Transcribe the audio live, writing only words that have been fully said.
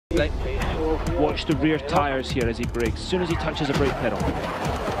play. Watch the rear tyres here as he brakes. As soon as he touches a brake pedal,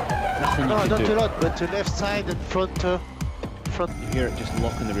 nothing you can do. Not a lot, but the left side and front. You hear it just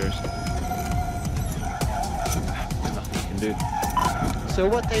locking the rears. Nothing you can do. So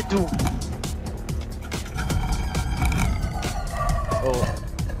what they do? Oh,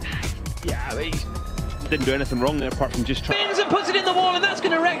 yeah, he didn't do anything wrong there apart from just trying. Spins and puts it in the wall, and that's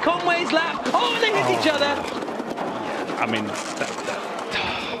going to wreck Conway's lap. Oh, and they hit each other. I mean,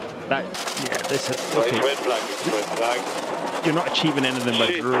 this is okay. Red flag. You're not achieving anything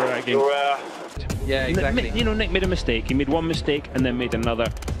by dragging. Yeah, exactly. You know, Nick made a mistake. He made one mistake and then made another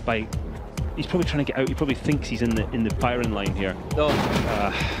by. He's probably trying to get out. He probably thinks he's in the firing line here. Oh,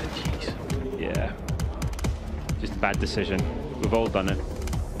 jeez. Yeah. Just a bad decision. We've all done it.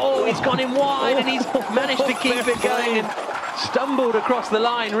 oh, it's gone in wide, and he's managed to keep it going and stumbled across the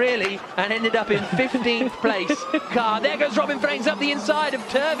line, really, and ended up in 15th place. Car. There goes Robin Frames up the inside of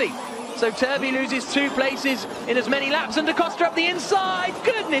Turvey. So Turvey loses 2 places in as many laps, and Da Costa up the inside.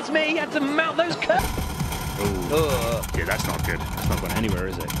 Goodness me, he had to mount those curves. Yeah, that's not good. That's not going anywhere,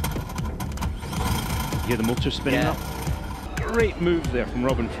 is it? You hear the motor spinning up? Great move there from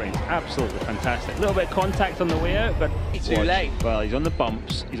Robin Frames. Absolutely fantastic. A little bit of contact on the way out, but Too late. Well, he's on the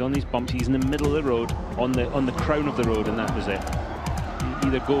bumps. He's on these bumps. He's in the middle of the road, on the crown of the road, and that was it. You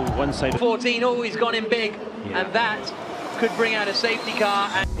either go one side. 14, oh, he's gone in big, and that could bring out a safety car.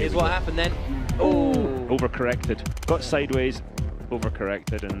 And here's what happened then. Oh, Overcorrected. Got sideways,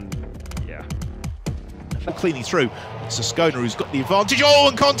 overcorrected, and yeah. Cleanly through. It's Ascona who's got the advantage. Oh,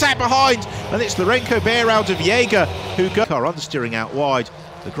 and contact behind, and it's Lorenko Bear out of Jaeger who got car understeering out wide.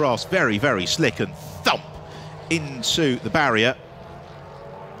 The grass very, very slick, and thump into the barrier.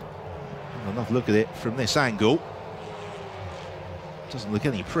 Another look at it from this angle. Doesn't look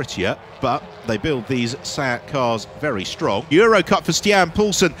any prettier, but they build these Seat cars very strong. Eurocup for Stian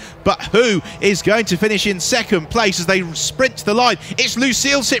Poulsen, but who is going to finish in second place as they sprint to the line? It's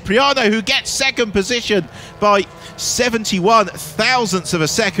Lucille Cipriano who gets second position by 71 thousandths of a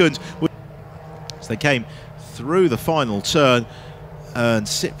second. As they came through the final turn, and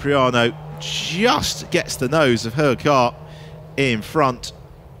Cipriano just gets the nose of her car in front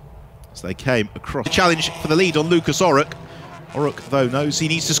as they came across. Challenge for the lead on Lucas Oruk. Oruk, though, knows he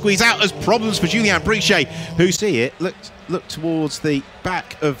needs to squeeze out as problems for Julien Brichet, who see it. Look towards the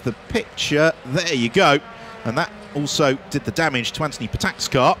back of the picture. There you go. And that also did the damage to Anthony Patak's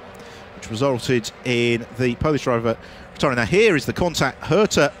car, which resulted in the Polish driver retiring. Now here is the contact.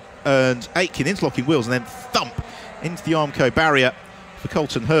 Herta and Aitken interlocking wheels, and then thump into the Armco barrier for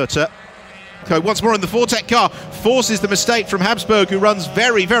Colton Herta. Once more in the Fortec car, forces the mistake from Habsburg, who runs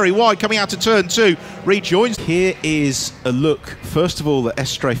very, very wide coming out to turn 2, rejoins. Here is a look, first of all, at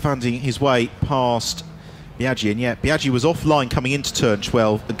Estoril finding his way past Biaggi, and yet Biaggi was offline coming into turn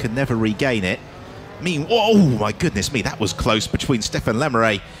 12 and could never regain it. Oh my goodness me, that was close between Stefan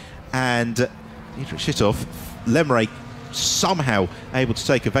Lemeray and Dietrich Schitthoff. Lemeray somehow able to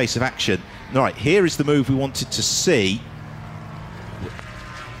take evasive action. All right, here is the move we wanted to see.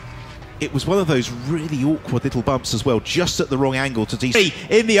 It was one of those really awkward little bumps as well, just at the wrong angle to DC.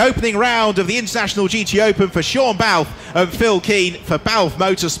 In the opening round of the International GT Open for Sean Balfe and Phil Keane for Balfe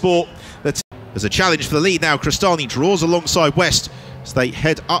Motorsport. There's a challenge for the lead now. Crestani draws alongside West as they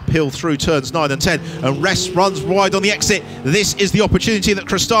head uphill through turns 9 and 10, and Rest runs wide on the exit. This is the opportunity that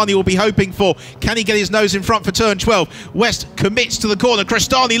Crestani will be hoping for. Can he get his nose in front for turn 12? West commits to the corner.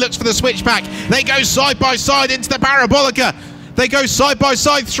 Crestani looks for the switchback. They go side by side into the Parabolica. They go side by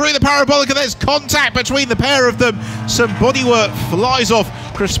side through the Parabolica. There's contact between the pair of them. Some bodywork flies off.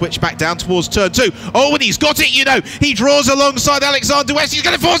 Chris switch back down towards turn 2. Oh, and he's got it, you know. He draws alongside Alexander West. He's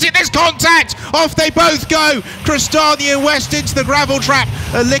going to force it. There's contact. Off they both go. Crestani and West into the gravel trap.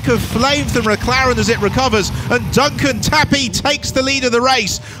 A lick of flame from McLaren as it recovers. And Duncan Tappy takes the lead of the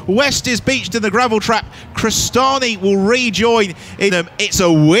race. West is beached in the gravel trap. Crestani will rejoin in them. It's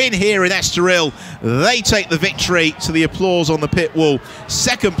a win here in Estoril. They take the victory to the applause on the pit wall.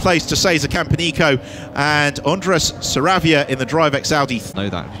 Second place to Cesar Campanico and Andres Saravia in the DriveX Audi. Know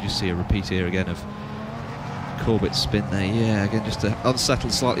that. You just see a repeat here again of Corbett's spin there. Yeah, again just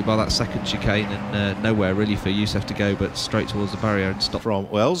unsettled slightly by that second chicane, and nowhere really for Youssef to go but straight towards the barrier and stop. From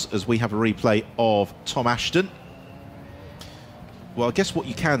Wells, as we have a replay of Tom Ashton. Well, I guess what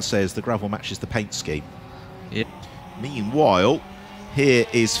you can say is the gravel matches the paint scheme. Yeah. Meanwhile, here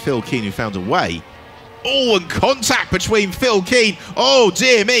is Phil Keane, who found a way. Oh, and contact between Phil Keane. Oh,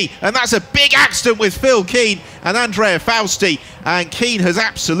 dear me. And that's a big accident with Phil Keane and Andrea Fausti. And Keane has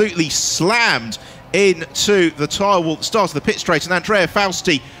absolutely slammed into the tyre wall at the start of the pit straight. And Andrea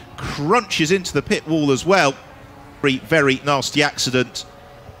Fausti crunches into the pit wall as well. Very, very nasty accident.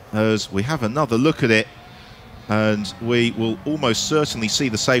 as we have another look at it, and we will almost certainly see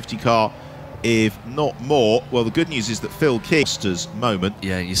the safety car, if not more. Well, the good news is that Phil Costa's moment.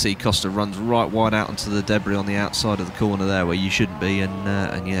 Yeah, you see Costa runs right wide out onto the debris on the outside of the corner there where you shouldn't be,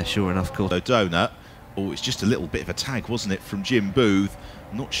 and yeah, sure enough, Costa. Donut. Oh, it's just a little bit of a tag, wasn't it, from Jim Booth.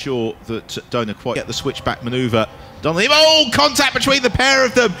 Not sure that Donut quite get the switchback manoeuvre done. Oh, contact between the pair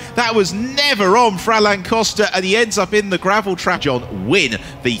of them. That was never on Frălan Costa, and he ends up in the gravel trap. John win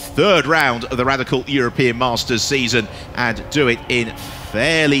the third round of the Radical European Masters season and do it in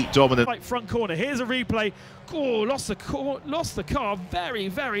fairly dominant. Right front corner. Here's a replay. Oh, lost the car very,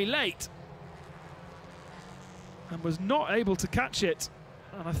 very late, and was not able to catch it.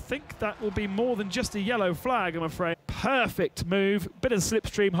 And I think that will be more than just a yellow flag, I'm afraid. Perfect move, bit of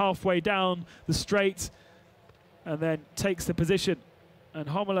slipstream halfway down the straight, and then takes the position. And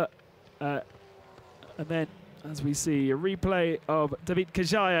Homela, and then as we see a replay of David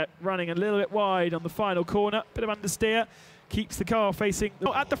Kajaya running a little bit wide on the final corner, bit of understeer, keeps the car facing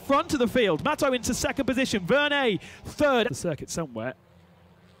at the front of the field. Matto into second position, Vernet third. The circuit somewhere.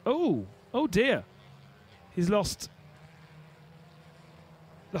 Oh dear, he's lost.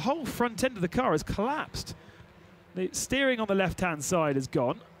 The whole front end of the car has collapsed. The steering on the left-hand side is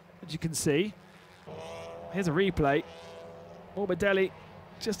gone, as you can see. Here's a replay. Morbidelli,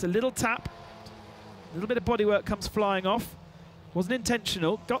 just a little tap. A little bit of bodywork comes flying off. Wasn't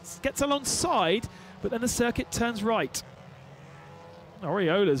intentional. Gets alongside, but then the circuit turns right.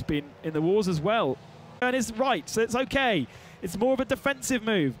 Oriola's been in the wars as well. Turn is right, so it's okay. It's more of a defensive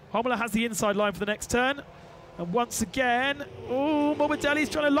move. Homela has the inside line for the next turn. And once again, oh, Morbidelli's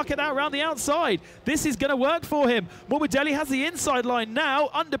trying to luck it out around the outside. This is going to work for him. Morbidelli has the inside line now,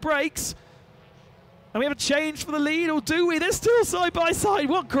 under brakes. And we have a change for the lead, or do we? They're still side by side.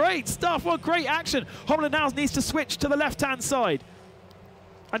 What great stuff, what great action. Homela now needs to switch to the left-hand side.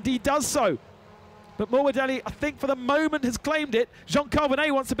 And he does so. But Morbidelli, I think for the moment, has claimed it. Jean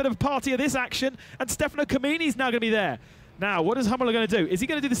Carbonet wants a bit of a party of this action, and Stefano Camini's now going to be there. Now, what is Homela going to do? Is he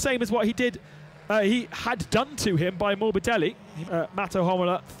going to do the same as what he did? He had done to him by Morbidelli. Matto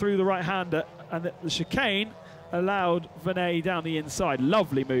Homela through the right-hander, and the chicane allowed Vernet down the inside.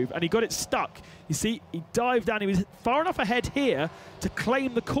 Lovely move, and he got it stuck. You see, he dived down. He was far enough ahead here to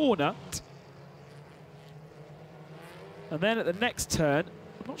claim the corner. And then at the next turn,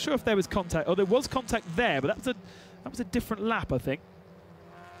 I'm not sure if there was contact. Oh, there was contact there, but that was a different lap, I think.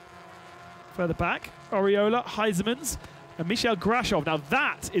 Further back, Oriola, Heisemans, and Michel Grashov. Now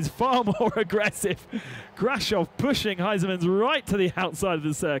that is far more aggressive. Grashov pushing Heisemans right to the outside of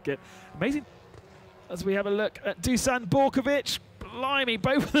the circuit. Amazing. As we have a look at Dusan Borkovic. Blimey,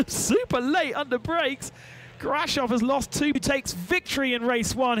 both of them super late under brakes. Grashov has lost two. Takes victory in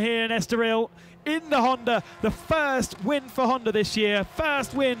race one here in Estoril in the Honda. The first win for Honda this year.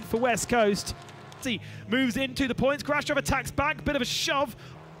 First win for West Coast. He moves into the points. Grashov attacks back. Bit of a shove.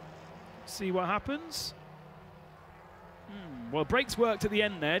 See what happens. Well, brakes worked at the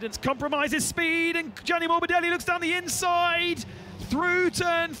end there. Didn't compromise his speed, and Gianni Morbidelli looks down the inside through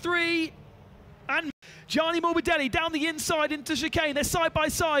turn 3. And Gianni Morbidelli down the inside into chicane. They're side by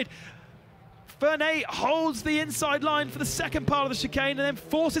side. Vernet holds the inside line for the second part of the chicane and then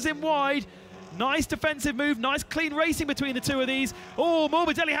forces him wide. Nice defensive move, nice clean racing between the two of these. Oh,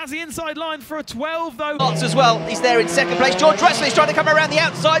 Morbidelli has the inside line for a 12 though. Lots as well, he's there in second place. George Russell is trying to come around the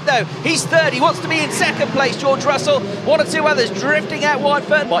outside though. He's third, he wants to be in second place, George Russell. One or two others drifting out wide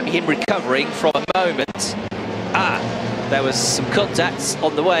third. Might be him recovering from a moment. There was some contacts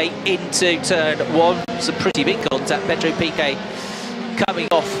on the way into turn 1. Some pretty big contact. Pedro Piquet coming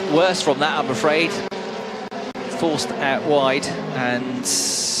off worse from that, I'm afraid. Forced out wide, and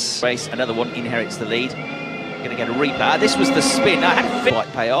race, another one inherits the lead. Going to get a replay. This was the spin. I had a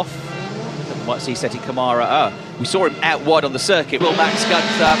might pay off. Might see Seti Kamara. We saw him out wide on the circuit. Will Max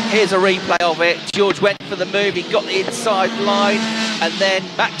Gunther. Here's a replay of it. George went for the move. He got the inside line, and then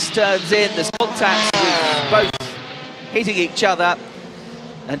Max turns in. There's contacts with both hitting each other,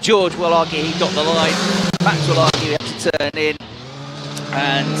 and George will argue he got the line. Max will argue he had to turn in,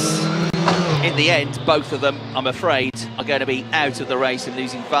 and in the end, both of them, I'm afraid, are going to be out of the race and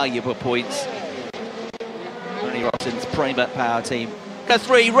losing valuable points. Ronnie Rosson's Prima Power team. A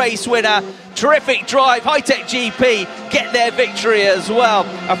 3 race winner, terrific drive, High-Tech GP get their victory as well.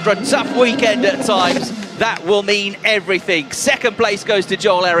 After a tough weekend at times, that will mean everything. Second place goes to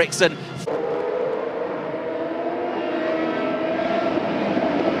Joel Eriksson.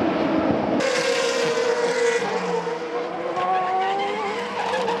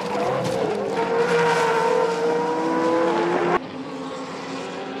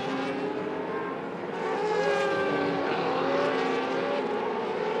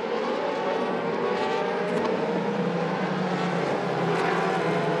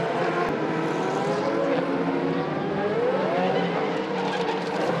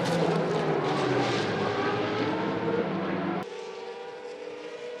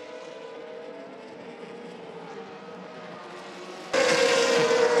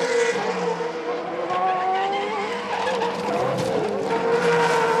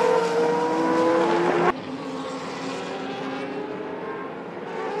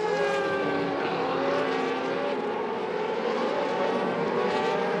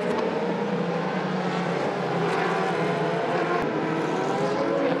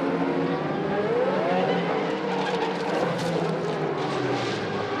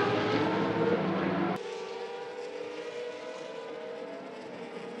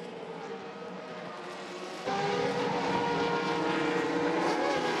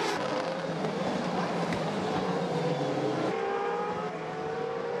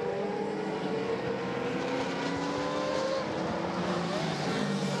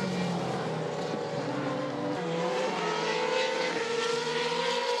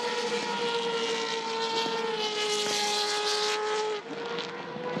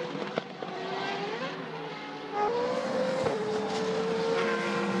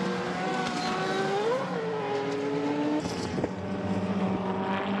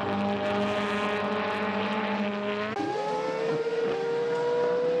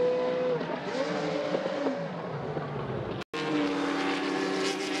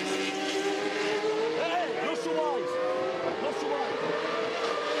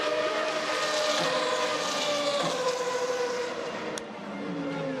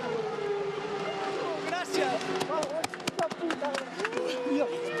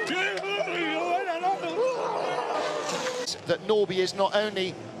 that Norby is not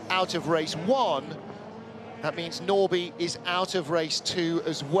only out of race 1, that means Norby is out of race 2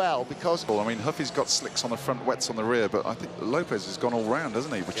 as well, because... I mean, Huffy's got slicks on the front, wets on the rear, but I think Lopez has gone all round,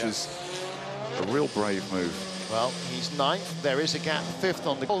 hasn't he? Which is a real brave move. Well, he's 9th. There is a gap 5th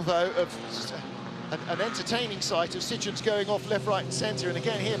on the... Although of an entertaining sight of Citroen's going off left, right and centre, and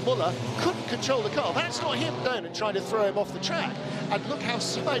again here Muller couldn't control the car. That's not him down and trying to throw him off the track. And look how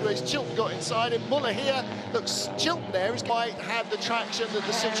sideways Chilton got inside him. Muller here, looks Chilton there is might have the traction that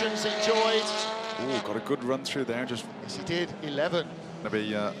the Citroen's enjoyed. Oh, got a good run through there. Just yes, he did. 11. Gonna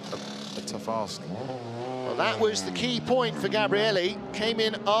be a tough ask. Well, that was the key point for Gabrielli. Came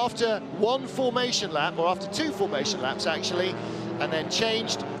in after 1 formation lap, or after 2 formation laps actually, and then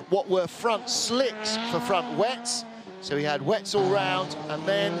changed what were front slicks for front wets. So he had wets all round, and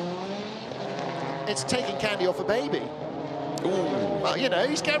then it's taking candy off a baby. Ooh. Well, you know,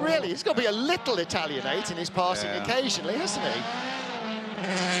 he's Gabrielli. He's got to be a little Italianate in his passing occasionally, hasn't he?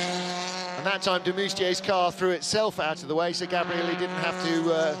 And that time, Demustier's car threw itself out of the way, so Gabrielli didn't have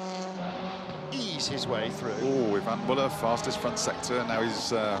to ease his way through. Oh, Ivan Muller, fastest front sector. Now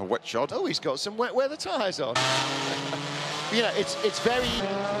he's wet shod. Oh, he's got some wet weather tyres on. You know, it's very...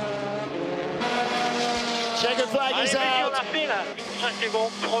 Checkered flag is out.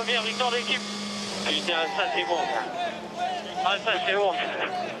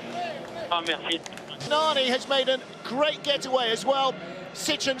 Nani has made a great getaway as well.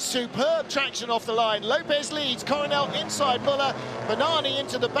 Citroen superb traction off the line. Lopez leads, Coronel inside Muller, Bernani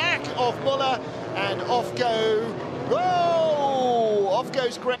into the back of Muller, and off go. Whoa! Off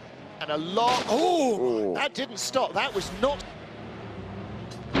goes Greg. And a lot. Oh, that didn't stop. That was not.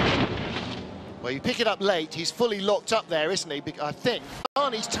 Well, you pick it up late. He's fully locked up there, isn't he? I think.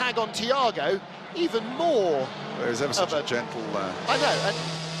 Arnie's tag on Tiago, even more. There's ever such a gentle. I know,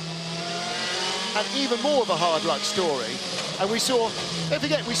 and even more of a hard luck story. And we saw, don't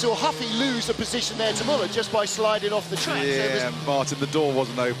forget, we saw Huffy lose a position there to Muller just by sliding off the track. Yeah, so Martin, the door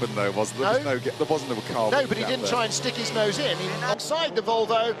wasn't open though, was there? No? There wasn't a car. No, but he didn't try and stick his nose in. He alongside the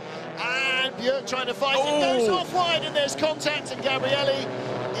Volvo, and Björk trying to fight it, goes off wide, and there's contact, and Gabrielli,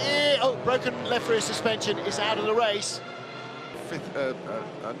 broken left rear suspension, is out of the race.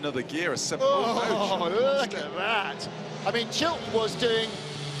 Another gear, a 7. Look at that. I mean, Chilton was doing,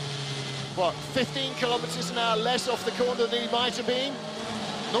 what, 15 kilometres an hour less off the corner than he might have been.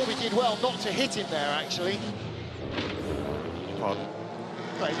 Norby did well not to hit him there, actually. Pardon?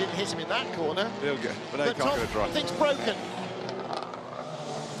 Well, he didn't hit him in that corner. He'll go, but no, he can't go dry. Thing's broken.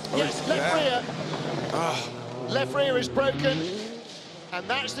 Yes, left rear. Left rear is broken. And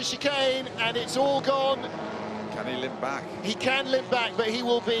that's the chicane, and it's all gone. Can he limp back? He can limp back, but he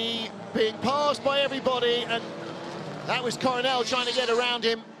will be being passed by everybody, and that was Coronel trying to get around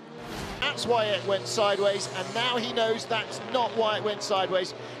him. That's why it went sideways, and now he knows that's not why it went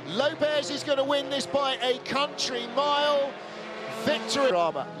sideways. Lopez is going to win this by a country mile. Victory.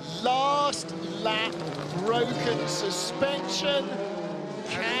 Drama. Last lap, broken suspension.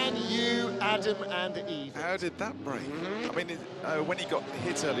 Can you, Adam and Eve? How did that break? I mean, when he got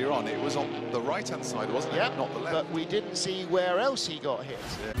hit earlier on, it was on the right-hand side, wasn't it? Not the left. But we didn't see where else he got hit.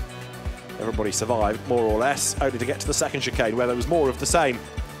 Everybody survived, more or less, only to get to the second chicane, where there was more of the same.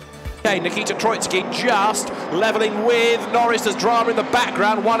 Okay, Nikita Troitsky just levelling with Norris. There's drama in the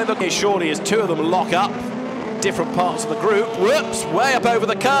background, one in the... Surely as 2 of them lock up, different parts of the group. Whoops, way up over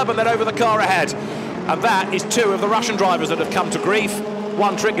the curb and then over the car ahead. And that is 2 of the Russian drivers that have come to grief.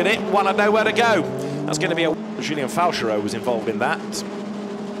 One triggered it, one had nowhere to go. That's going to be a... Julien Falchereau was involved in that.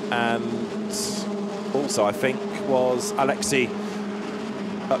 And also, I think, was Alexei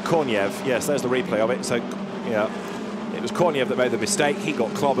Korniev. Yes, there's the replay of it. So, yeah, it was Korniev that made the mistake. He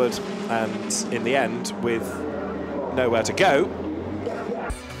got clobbered, and in the end, with nowhere to go,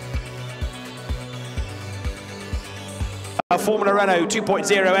 Formula Renault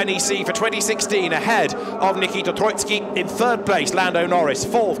 2.0 NEC for 2016 ahead of Nikita Troitsky. In 3rd place, Lando Norris.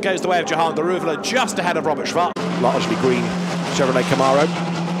 4th goes the way of Jahan Daruvula, just ahead of Robert Schwartz. Largely green Chevrolet Camaro.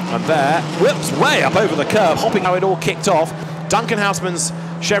 And there, whoops, way up over the curb, hopping how it all kicked off. Duncan Houseman's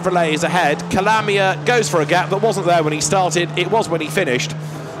Chevrolet is ahead. Calamia goes for a gap that wasn't there when he started. It was when he finished.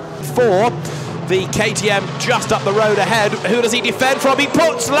 4. The KTM just up the road ahead. Who does he defend from? He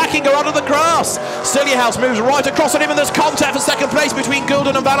puts Lackinger under the grass. Sillyhouse moves right across on him, and there's contact for 2nd place between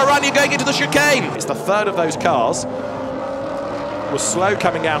Goulden and Valorania going into the chicane. It's the 3rd of those cars. Was slow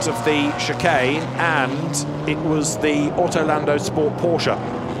coming out of the chicane, and it was the Autolando Sport Porsche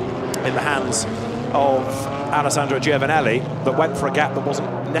in the hands of Alessandro Giovanelli that went for a gap that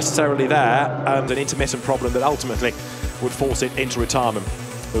wasn't necessarily there, and an intermittent problem that ultimately would force it into retirement.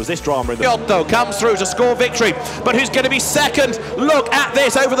 There was this drama in the Otto comes through to score victory, but who's going to be second? Look at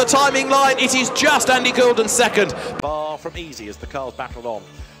this over the timing line. It is just Andy Goulden second. Far from easy as the cars battled on.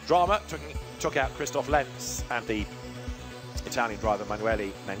 Drama took out Christoph Lenz and the Italian driver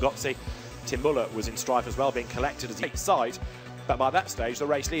Manuele Mengozzi. Tim Muller was in strife as well, being collected as he takes side. But by that stage, the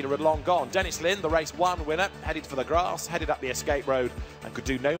race leader had long gone. Dennis Lynn, the race 1 winner, headed for the grass, headed up the escape road and could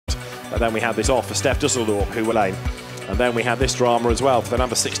do no. And then we had this off for Steph Dusseldorf, who were lane. And then we had this drama as well for the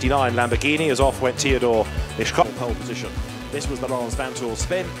number 69 Lamborghini, as off went Theodore Ishkop pole position. This was the Laurens Vanthoor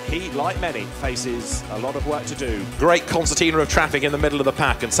spin. He, like many, faces a lot of work to do. Great concertina of traffic in the middle of the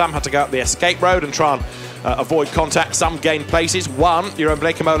pack, and some had to go up the escape road and try and avoid contact. Some gained places. One, Jeroen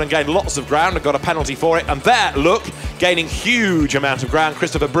Bleekemolen gained lots of ground and got a penalty for it. And there, look, gaining huge amount of ground,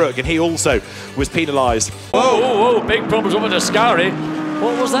 Christopher Brook, and he also was penalised. Whoa, big problems over Descari.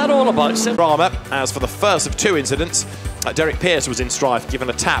 What was that all about? Drama, as for the first of 2 incidents, Derek Pearce was in strife, given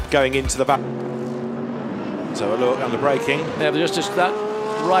a tap going into the back. So a look under braking. Yeah, just that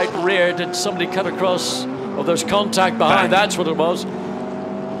right rear, did somebody cut across? Oh, there's contact behind, bang. That's what it was.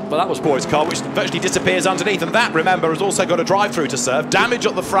 Well, that was Boyd's car, which virtually disappears underneath. And that, remember, has also got a drive-through to serve. Damage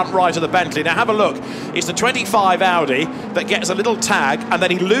at the front right of the Bentley. Now, have a look. It's the 25 Audi that gets a little tag, and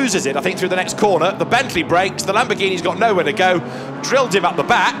then he loses it, I think, through the next corner. The Bentley brakes. The Lamborghini's got nowhere to go. Drilled him up the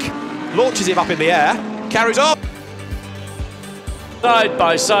back. Launches him up in the air. Carries on. Side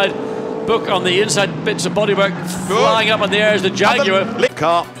by side. Book on the inside, bits of bodywork flying up in the air as the Jaguar.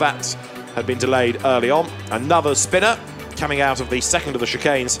 Car that had been delayed early on. Another spinner coming out of the second of the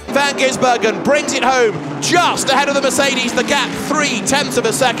chicanes. Van Gisbergen brings it home just ahead of the Mercedes. The gap 0.3 of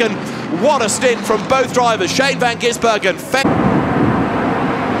a second. What a stint from both drivers. Shane Van Gisbergen.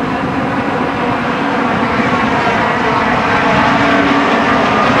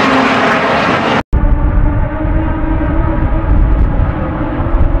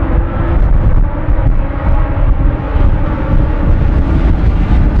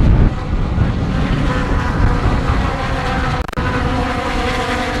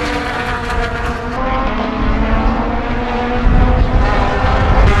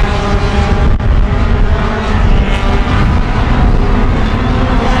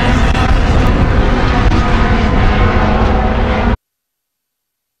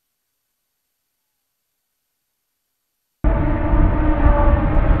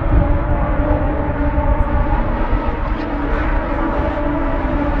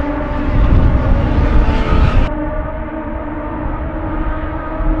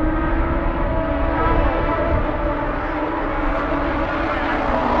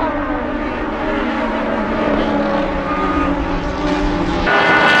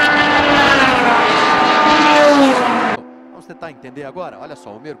 Entender agora? Olha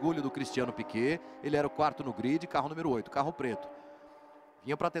só, o mergulho do Cristiano Piquet, ele era o 4º no grid, carro número 8, carro preto.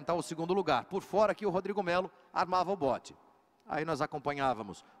 Vinha para tentar o 2º lugar. Por fora aqui o Rodrigo Melo armava o bote. Aí nós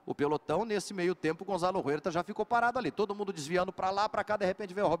acompanhávamos o pelotão, nesse meio tempo o Gonzalo Huerta já ficou parado ali. Todo mundo desviando para lá, para cá, de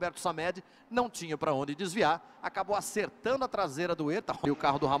repente veio o Roberto Samed, não tinha para onde desviar, acabou acertando a traseira do Huerta e o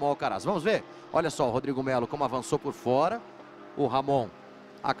carro do Ramon Alcaraz. Vamos ver? Olha só o Rodrigo Melo como avançou por fora, o Ramon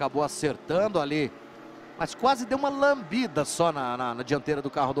acabou acertando ali, mas quase deu uma lambida só na dianteira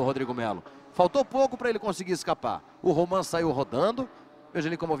do carro do Rodrigo Melo. Faltou pouco para ele conseguir escapar. O Roman saiu rodando. Veja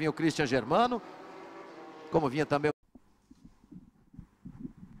ali como vinha o Christian Germano. Como vinha também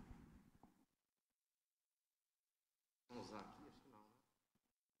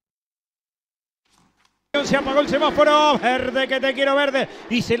Se apagó el semáforo, verde que te quiero verde,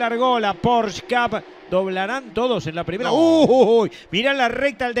 y se largó la Porsche Cup. Doblarán todos en la primera. Uy, mirá la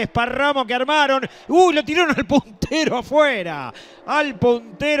recta, el desparramo que armaron. Uy, lo tiraron al puntero afuera. Al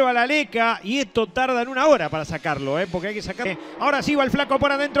puntero, a la leca. Y esto tardan 1 hora para sacarlo, porque hay que sacar. Ahora sí va el flaco por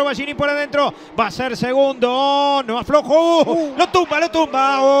adentro, va Gini por adentro. Va a ser segundo. Oh, no aflojo. Lo tumba, lo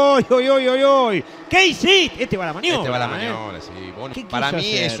tumba. Uy, uy, uy, uy, uy. ¿Qué hiciste? Este va a la maniobra. Este va a la maniobra, sí. Bueno, para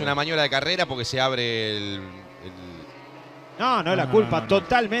mí es una maniobra de carrera porque se abre el... No, la culpa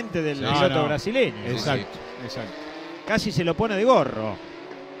totalmente del piloto brasileño. Exacto. Casi se lo pone de gorro.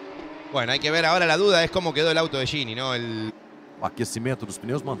 Bueno, hay que ver ahora, la duda es cómo quedó el auto de Gini, ¿no? O aquecimento dos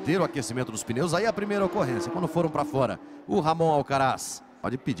pneus, manter o aquecimento dos pneus, aí a primeira ocorrência, quando foram para fora. O Ramon Alcaraz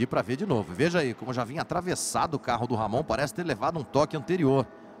pode pedir para ver de novo. Veja aí como já vinha atravessado o carro do Ramon, parece ter levado um toque anterior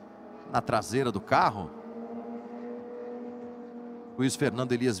na traseira do carro. Luiz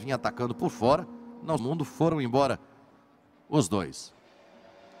Fernando Elias vinha atacando por fora. No mundo foram embora os dois.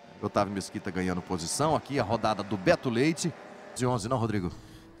 Otávio Mesquita ganhando posição. Aqui a rodada do Beto Leite. 11, não, Rodrigo?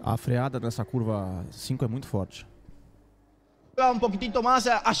 A freada nessa curva 5 é muito forte. Va un poquitito más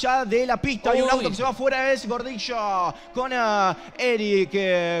allá de la pista. Hay un auto que se va afuera, es Gordillo con Eric.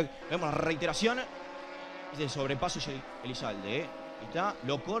 Vemos la reiteración. Es de sobrepaso Elizalde. Ahí está,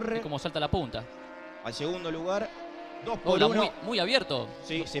 lo corre. Y como salta la punta. Al segundo lugar. 2 por 1. Muy abierto.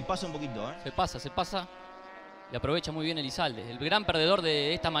 Sí, se pasa un poquito. Se pasa. Le aprovecha muy bien Elizalde. El gran perdedor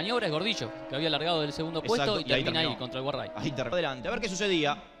de esta maniobra es Gordillo, que había largado del segundo puesto y termina ahí contra el Guarray. Ahí terminó adelante. A ver qué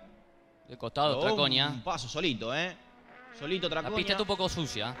sucedía. De costado, Traconia. Un paso solito, Solito Traconia. La pista está un poco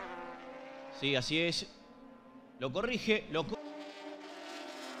sucia. Sí, así es. Lo corrige,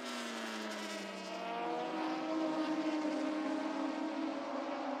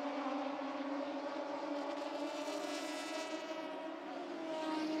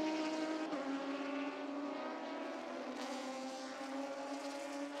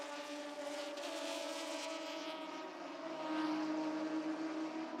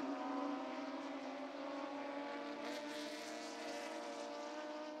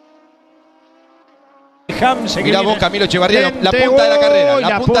 Mirá vos, Camilo Echevarría, la punta de la carrera.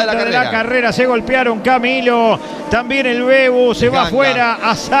 La punta de la carrera. Se golpearon Camilo. También el Bebu. Se va afuera.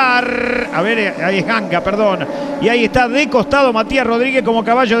 Azar. A ver, ahí es Ganga, perdón. Y ahí está de costado Matías Rodríguez como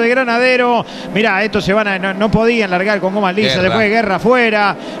caballo de granadero. Mirá, estos se van a... No podían largar con gomas lisas. Después de Guerra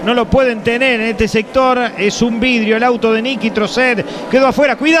afuera. No lo pueden tener en este sector. Es un vidrio. El auto de Nicky Trocet quedó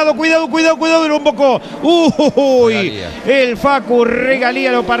afuera. Cuidado. Lo embocó. Uy. El Facu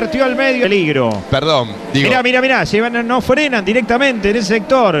Regalía lo partió al medio. Peligro. Perdón. Mirá, no frenan directamente en ese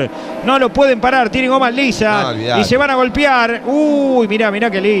sector. No lo pueden parar, tienen gomas lisas y se van a golpear. Uy, mirá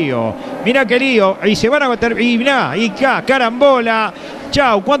qué lío. Y se van a golpear. Y mirá, carambola.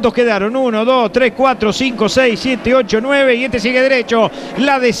 Chau, ¿cuántos quedaron? 1, 2, 3, 4, 5, 6, 7, 8, 9 y este sigue derecho.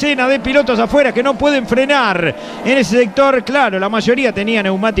 La decena de pilotos afuera que no pueden frenar en ese sector. Claro, la mayoría tenía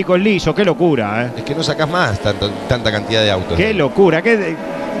neumáticos lisos. Qué locura, Es que no sacás más tanta cantidad de autos. Qué locura.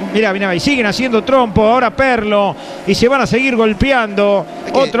 Mirá, y siguen haciendo trompo, ahora Perlo, y se van a seguir golpeando.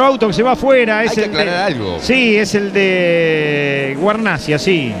 Otro auto que se va afuera. Hay que aclarar algo. Sí, es el de Guarnacia,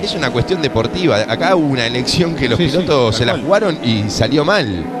 sí. Es una cuestión deportiva. Acá hubo una elección que los pilotos se la jugaron y salió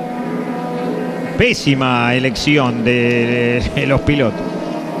mal. Pésima elección de los pilotos.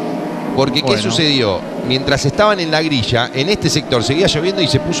 Porque, ¿qué sucedió? Mientras estaban en la grilla, en este sector seguía lloviendo y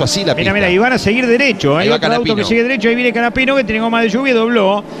se puso así la pista. Mira, y van a seguir derecho. Hay otro auto que sigue derecho. Ahí viene Canapino, que tiene goma de lluvia,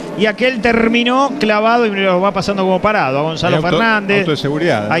 dobló. Y aquel terminó clavado y lo va pasando como parado. A Gonzalo Fernández. Auto de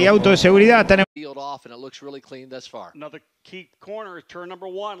seguridad. Hay auto de seguridad. Another key corner is turn number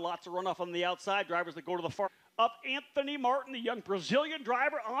 1. Lots of runoff on the outside. Drivers that go to the far. Up Anthony Martin, the young Brazilian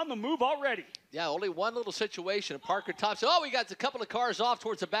driver, on the move already. Yeah, only one little situation. Parker tops. Oh, we got a couple of cars off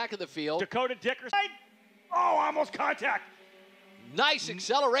towards the back of the field. Dakota Dickerson. Oh, almost contact. Nice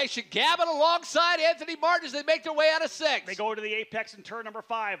acceleration. Gavin alongside Anthony Martin as they make their way out of 6. They go to the apex in turn number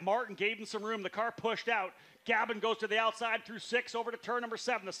 5. Martin gave him some room. The car pushed out. Gavin goes to the outside through 6 over to turn number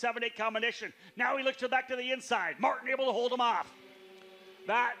 7. The 7-8 combination. Now he looks back to the inside. Martin able to hold him off.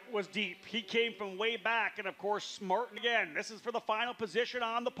 That was deep. He came from way back, and of course, Martin again. This is for the final position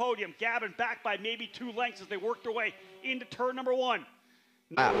on the podium. Gavin back by maybe 2 lengths as they work their way into turn number 1.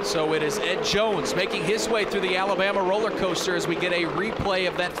 So it is Ed Jones making his way through the Alabama roller coaster as we get a replay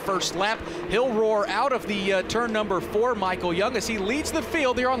of that first lap. He'll roar out of the turn number 4, Michael Young, as he leads the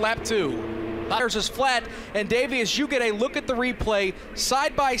field here on lap 2. Tires is flat, and Davey, as you get a look at the replay,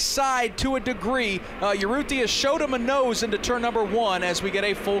 side by side to a degree, Urrutia showed him a nose into turn number 1 as we get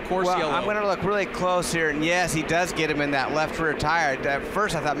a full course yellow. I'm going to look really close here, and yes, he does get him in that left rear tire. At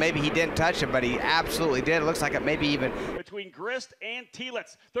first, I thought maybe he didn't touch it, but he absolutely did. It looks like it maybe even. Between Grist and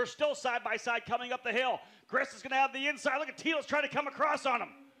Telitz, they're still side by side coming up the hill. Grist is going to have the inside. Look at Telitz trying to come across on him.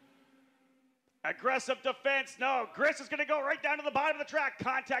 Aggressive defense. No, Grist is going to go right down to the bottom of the track.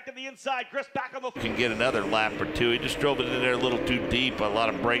 Contact on the inside. Grist back on the... Can get another lap or two. He just drove it in there a little too deep. A lot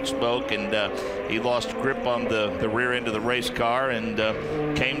of brake smoke, and he lost grip on the rear end of the race car and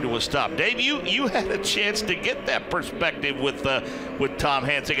came to a stop. Dave, you had a chance to get that perspective with Tom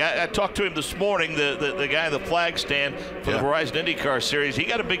Hansing. I talked to him this morning, the guy in the flag stand for the Verizon IndyCar Series. He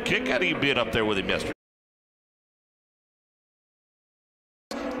got a big kick out of you being up there with him yesterday.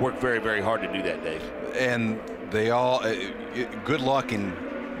 Worked very, very hard to do that, Dave. And they all, good luck and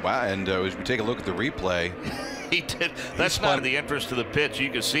wow. And as we take a look at the replay, he did. That's not in the interest of the pitch. You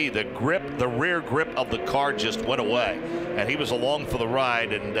can see the grip, the rear grip of the car just went away, and he was along for the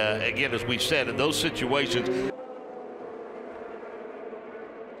ride. And again, as we said, in those situations.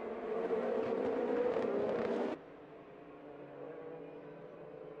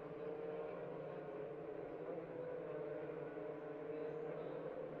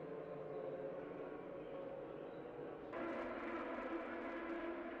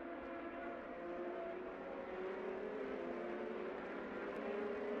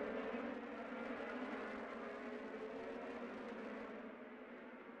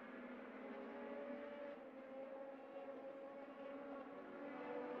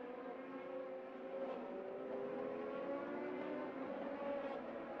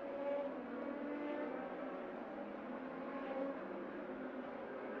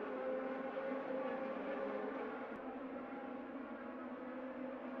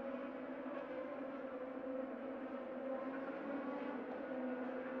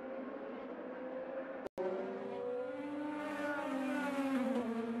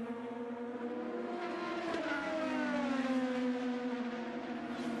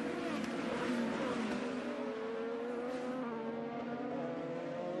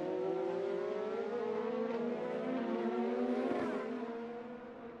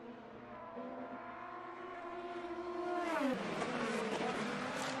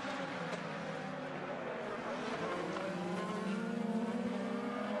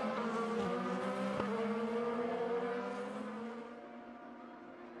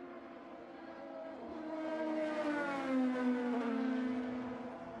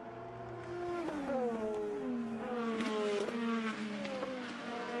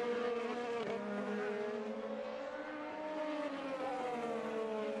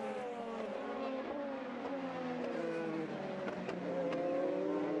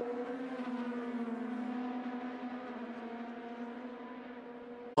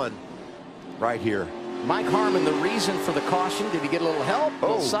 Right here. Mike Harmon, the reason for the caution, did he get a little help? A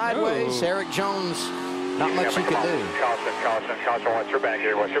little sideways. Eric Jones, not much he could do. Caution, watch your back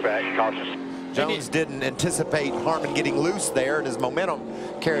here, watch your back, caution. Jones didn't anticipate Harmon getting loose there, and his momentum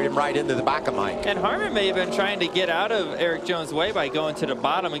carried him right into the back of Mike. And Harmon may have been trying to get out of Eric Jones' way by going to the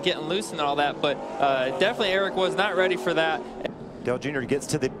bottom and getting loose and all that, but definitely Eric was not ready for that. Dale Jr. gets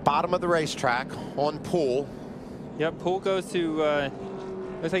to the bottom of the racetrack on Poole. Yep, Poole goes to,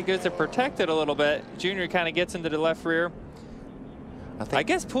 looks like he goes to protect it a little bit. Junior kind of gets into the left rear. I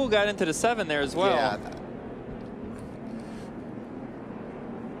guess Poole got into the 7 there as well. Yeah.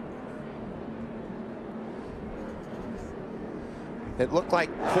 It looked like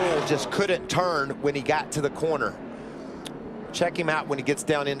Poole just couldn't turn when he got to the corner. Check him out when he gets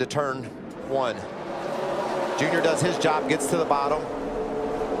down into turn 1. Junior does his job, gets to the bottom.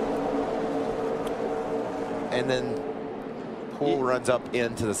 And then Poole runs up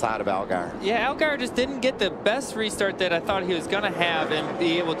into the side of Allgaier. Yeah, Allgaier just didn't get the best restart that I thought he was going to have and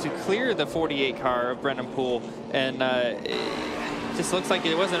be able to clear the 48 car of Brendan Poole. And it just looks like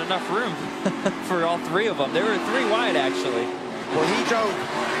it wasn't enough room for all 3 of them. There were 3 wide, actually. Well, he drove.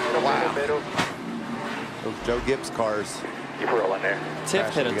 Wow. Those Joe Gibbs cars. Keep rolling there. Tiff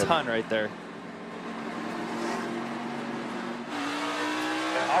hit a ton right there.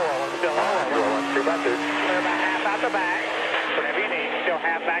 All rolling, still all rolling. 2 by 2. Clear about half out the back. Whatever you need. Still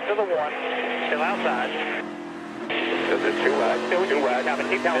half back to the 1. Still outside. Still 2 wide. Still 2 wide.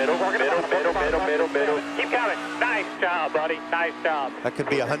 Keep coming. Middle. Keep coming. Nice job, buddy. Nice job. That could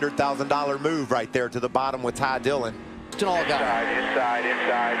be a $100,000 move right there to the bottom with Ty Dillon. Inside. Inside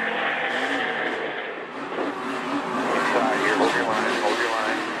here. Hold your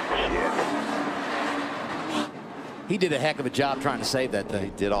line. Shit. He did a heck of a job trying to save that thing.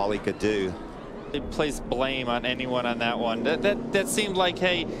 He did all he could do. He placed blame on anyone on that one. That seemed like,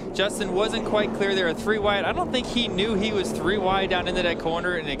 hey, Justin wasn't quite clear there at 3 wide. I don't think he knew he was 3 wide down into that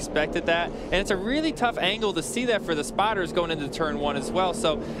corner and expected that. And it's a really tough angle to see that for the spotters going into turn 1 as well.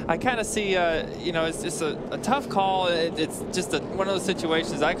 So I kind of see, you know, it's just a tough call. It's just one of those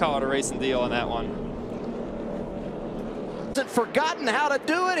situations. I call it a racing deal on that one. Hasn't forgotten how to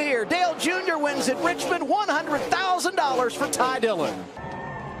do it here. Dale Jr. wins at Richmond, $100,000 for Ty Dillon.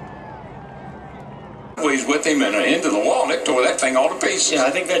 He's with him and into the wall, and it tore that thing all to pieces. Yeah, I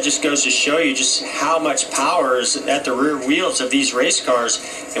think that just goes to show you just how much power is at the rear wheels of these race cars.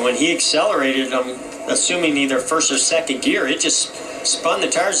 And when he accelerated, I'm assuming either first or second gear, it just spun the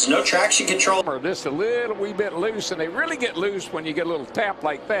tires. There's no traction control. This a little wee bit loose, and they really get loose when you get a little tap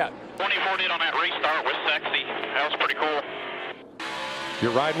like that. 24 did on that restart was sexy. That was pretty cool.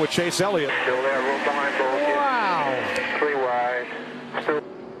 You're riding with Chase Elliott. Still there, real behind both. Wow. 3 wide. Still.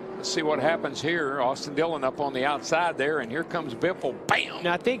 Let's see what happens here. Austin Dillon up on the outside there, and here comes Biffle. Bam!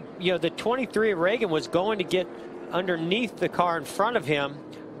 Now, I think, you know, the 23 of Reagan was going to get underneath the car in front of him,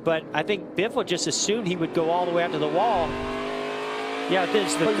 but I think Biffle just assumed he would go all the way out to the wall. Yeah,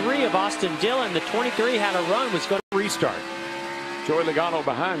 there's the 3 of Austin Dillon. The 23 had a run, was going to restart. Joey Logano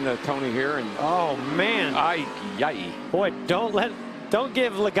behind Tony here, and oh man, yay! Boy, don't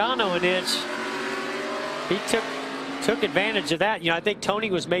give Logano an inch. He took advantage of that. You know, I think Tony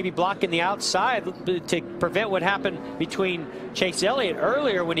was maybe blocking the outside to prevent what happened between Chase Elliott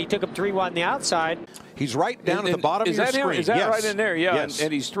earlier when he took him 3 wide on the outside. He's right down at the bottom of your screen. Is that yes. right in there? Yeah, yes.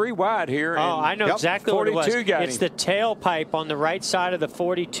 and he's 3 wide here. Oh, I know exactly what it was. Got it's him. the tailpipe on the right side of the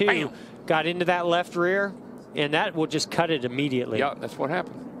 42. Bam. Got into that left rear, and that will just cut it immediately. Yeah, that's what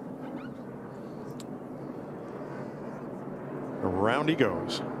happened. Around he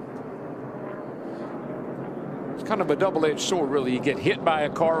goes. It's kind of a double-edged sword, really. You get hit by a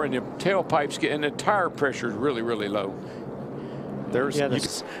car, and the tailpipes get, and the tire pressure is really, really low. There's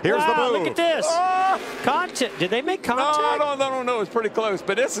here's the move. Look at this. Contact. Did they make contact? No, it's pretty close,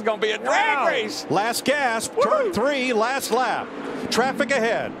 but this is going to be a drag race. Last gasp, turn 3, last lap. Traffic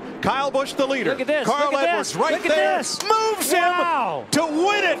ahead. Kyle Busch the leader. Look at this. Carl look at Edwards this. right look there. At this. Moves him to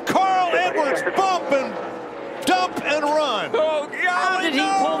win it. Carl Edwards bump and dump and run. Oh, God. How did he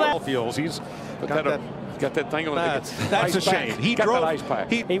pull that? Feels he's got that thing on that's a shame. He drove. Ice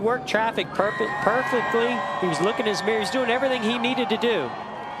pack. He worked traffic perfectly. He was looking in his mirror. He was doing everything he needed to do.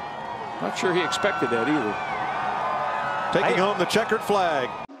 Not sure he expected that either. Taking home the checkered flag.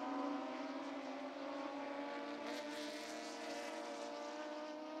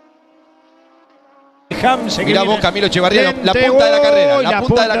 Hamse. Mirá vos, Camilo Echevarría, la punta de la carrera. La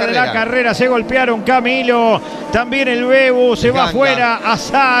punta de la carrera. Se golpearon Camilo. También el Bebu. Se va afuera.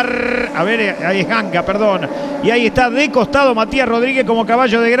 Azar. A ver, ahí es Ganga, perdón. Y ahí está de costado Matías Rodríguez como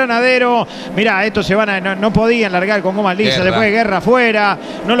caballo de Granadero. Mirá, estos se van a... No podían largar con gomas lisas. Después de Guerra afuera.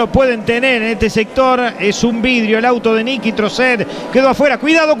 No lo pueden tener en este sector. Es un vidrio. El auto de Niki Trocet quedó afuera.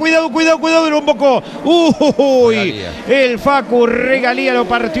 Cuidado, era un poco. Uy, el Facu Regalía lo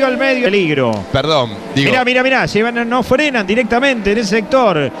partió al medio. Peligro. Perdón, digo. Mirá, no frenan directamente en ese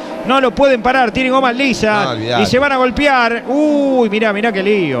sector. No lo pueden parar, tienen gomas lisas. Y se van a golpear. Uy, mirá qué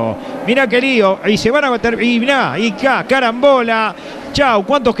lío. Y se van a golpear. Y mirá, y acá, carambola. Chau,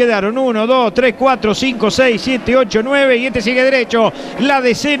 ¿cuántos quedaron? 1, 2, 3, 4, 5, 6, 7, 8, 9 y este sigue derecho. La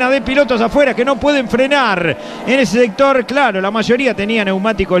decena de pilotos afuera que no pueden frenar en ese sector. Claro, la mayoría tenía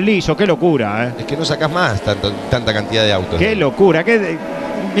neumáticos lisos. Qué locura, ¿eh? Es que no sacás más tanta cantidad de autos. Qué locura.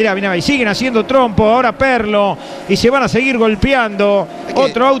 Mirá, y siguen haciendo trompo. Ahora Perlo. Y se van a seguir golpeando.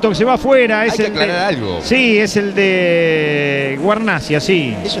 Otro auto que se va afuera. Hay que aclarar algo. Sí, es el de Guarnacia,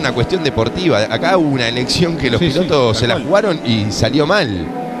 sí. Es una cuestión deportiva. Acá hubo una elección que los pilotos se la jugaron y salió mal.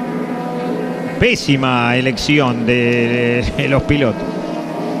 Pésima elección de los pilotos.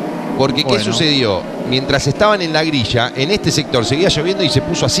 Porque, ¿qué sucedió? Mientras estaban en la grilla, en este sector seguía lloviendo y se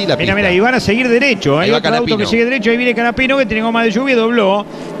puso así la pista. Mira, y van a seguir derecho. Hay otro auto que sigue derecho, ahí viene Canapino que tiene goma de lluvia y dobló.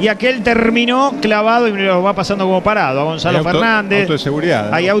 Y aquel terminó clavado y lo va pasando como parado. A Gonzalo Fernández. Auto de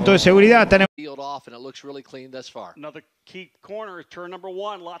seguridad. Hay auto de seguridad. Another key corner is turn number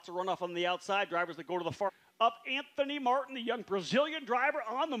 1. Lots of runoff on the outside. Drivers that go to the far. Up Anthony Martin, the young Brazilian driver,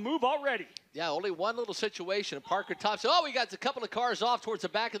 on the move already. Yeah, only one little situation. Parker tops. Oh, we got a couple of cars off towards the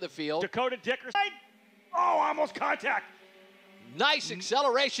back of the field. Dakota Dickerson. Oh, almost contact. Nice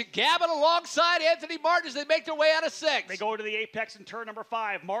acceleration. Gavin alongside Anthony Martin as they make their way out of 6. They go to the apex in turn number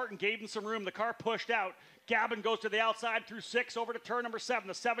 5. Martin gave him some room. The car pushed out. Gavin goes to the outside through 6 over to turn number 7.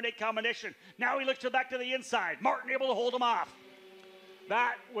 The 7-8 combination. Now he looks back to the inside. Martin able to hold him off.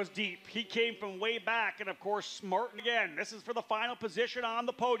 That was deep. He came from way back, and of course, Martin again. This is for the final position on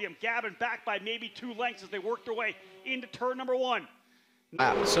the podium. Gavin back by maybe 2 lengths as they work their way into turn number 1.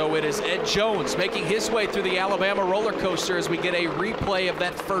 So it is Ed Jones making his way through the Alabama roller coaster as we get a replay of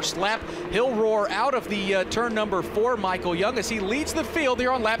that first lap. He'll roar out of the turn number 4, Michael Young, as he leads the field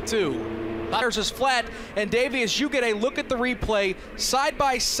here on lap 2. Tires is flat, and Davey, as you get a look at the replay, side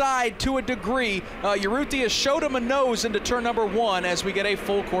by side to a degree, Urrutia showed him a nose into turn number 1 as we get a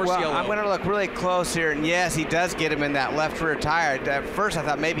full course yellow. I'm going to look really close here, and yes, he does get him in that left rear tire. At first, I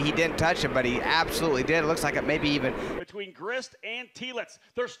thought maybe he didn't touch it, but he absolutely did. It looks like it maybe even... Between Grist and Telitz,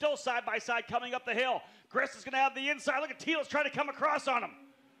 they're still side by side coming up the hill. Grist is going to have the inside. Look at Telitz trying to come across on him.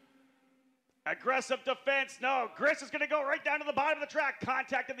 Aggressive defense. No, Grist is going to go right down to the bottom of the track.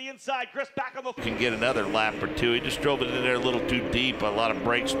 Contact on the inside. Grist back on the... Can get another lap or two. He just drove it in there a little too deep. A lot of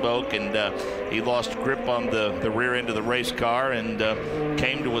brake smoke, and he lost grip on the rear end of the race car and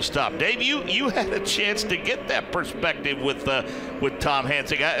came to a stop. Dave, you had a chance to get that perspective with Tom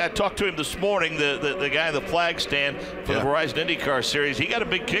Hansing. I talked to him this morning, the guy in the flag stand for the Verizon IndyCar Series. He got a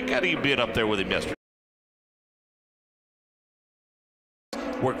big kick out of you being up there with him yesterday.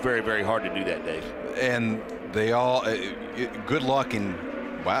 Worked very, very hard to do that, Dave. And they all, good luck and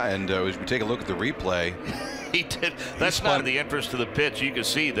wow. And as we take a look at the replay, he did. That's not in the interest of the pitch. You can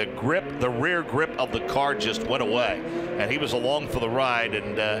see the grip, the rear grip of the car just went away, and he was along for the ride.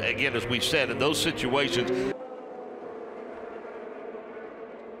 And again, as we said, in those situations.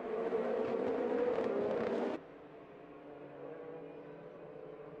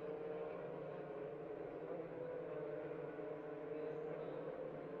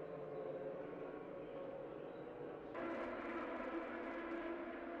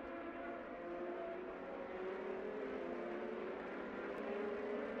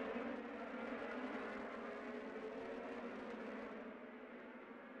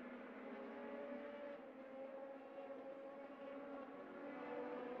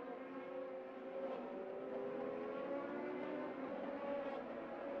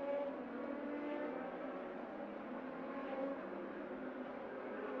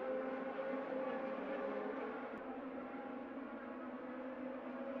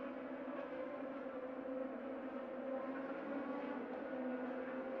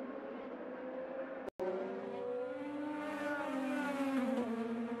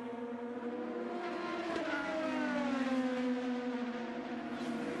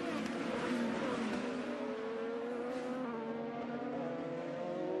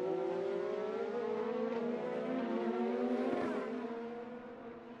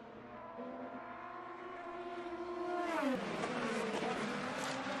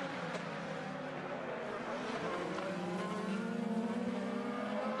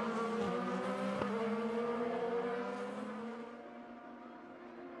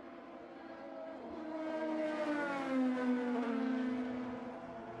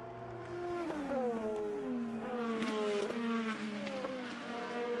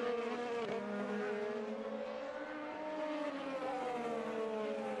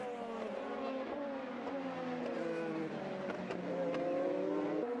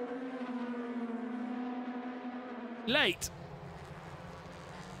 late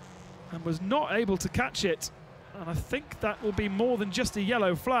and was not able to catch it. And I think that will be more than just a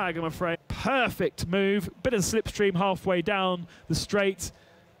yellow flag, I'm afraid. Perfect move, bit of slipstream halfway down the straight,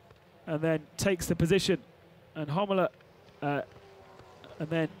 and then takes the position. And Homela, and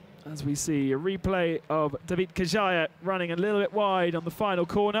then as we see a replay of David Kajaya running a little bit wide on the final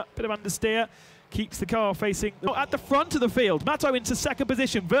corner, bit of understeer, keeps the car facing at the front of the field. Matto into second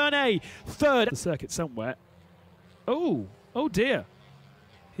position, Vernet third. The circuit somewhere. Oh dear.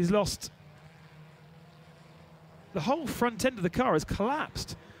 He's lost. The whole front end of the car has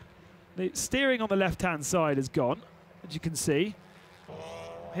collapsed. The steering on the left-hand side is gone, as you can see.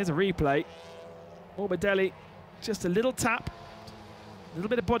 Here's a replay. Morbidelli, just a little tap. A little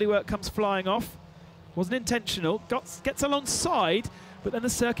bit of bodywork comes flying off. Wasn't intentional. Gets alongside, but then the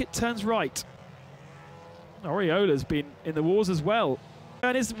circuit turns right. Oriola's been in the wars as well.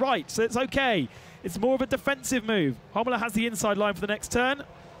 And is right, so it's okay. It's more of a defensive move. Homela has the inside line for the next turn.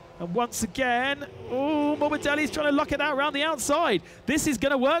 And once again, Morbidelli's trying to lock it out around the outside. This is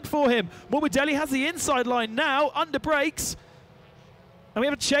going to work for him. Morbidelli has the inside line now, under brakes. And we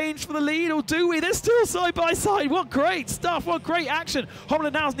have a change for the lead, or do we? They're still side by side. What great stuff, what great action.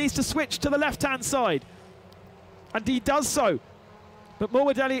 Homela now needs to switch to the left-hand side. And he does so. But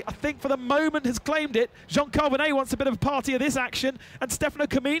Morbidelli, I think for the moment, has claimed it. Jean Carbonet wants a bit of a party of this action, and Stefano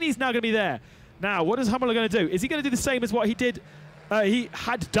Camini's now going to be there. Now, what is Homela going to do? Is he going to do the same as what he did? He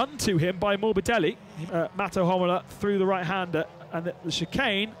had done to him by Morbidelli. Matto Homela through the right-hander, and the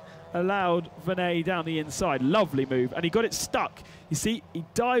chicane allowed Vernet down the inside. Lovely move, and he got it stuck. You see, he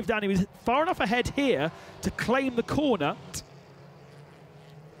dived down. He was far enough ahead here to claim the corner.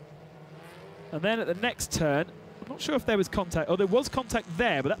 And then at the next turn, I'm not sure if there was contact. Oh, there was contact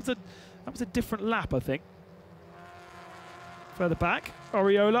there, but that was a different lap, I think. Further back,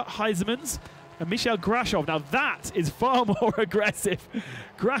 Oriola, Heisemans, and Michel Grashov. Now that is far more aggressive.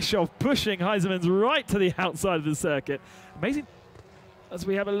 Grashov pushing Heisemans right to the outside of the circuit. Amazing. As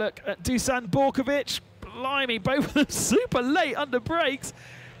we have a look at Dusan Borkovic. Blimey, both of them super late under brakes.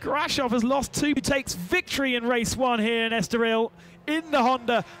 Grashov has lost two. Takes victory in race one here in Estoril in the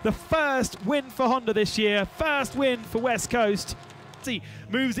Honda. The first win for Honda this year. First win for West Coast. He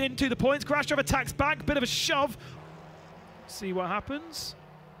moves into the points. Grashov attacks back. Bit of a shove. See what happens.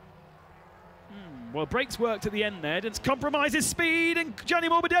 Well, brakes worked at the end there. Didn't compromise his speed, and Gianni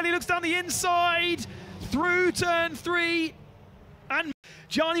Morbidelli looks down the inside through turn 3. And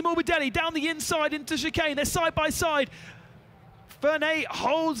Gianni Morbidelli down the inside into chicane. They're side by side. Vernet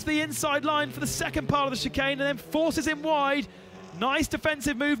holds the inside line for the second part of the chicane and then forces him wide. Nice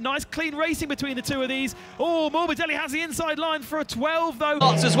defensive move, nice clean racing between the two of these. Oh, Morbidelli has the inside line for a 12 though.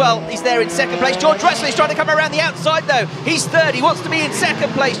 Lots as well, he's there in second place. George Russell is trying to come around the outside though. He's third, he wants to be in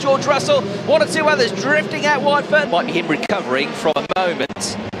second place, George Russell. One or two others drifting out wide first. Might be him recovering from a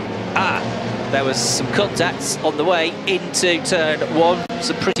moment. There was some contacts on the way into turn 1.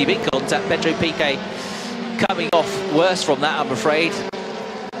 Some pretty big contact. Pedro Piquet coming off worse from that, I'm afraid.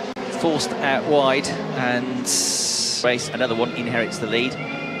 Forced out wide, and race, another one inherits the lead.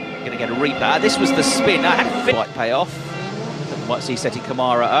 Going to get a replay. This was the spin. I had a white payoff. Might see Seti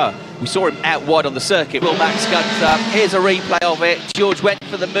Kamara. We saw him out wide on the circuit. Will Max Gunther. Here's a replay of it. George went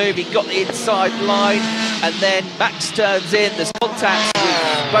for the move. He got the inside line, and then Max turns in. There's contacts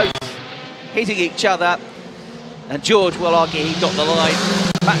with both hitting each other, and George will argue he got the line.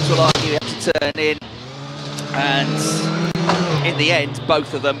 Max will argue he had to turn in, and in the end,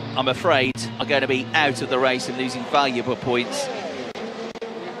 both of them, I'm afraid, are going to be out of the race and losing valuable points.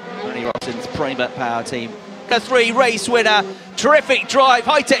 Tony Rotten's Prima Power Team. A 3 race winner, terrific drive,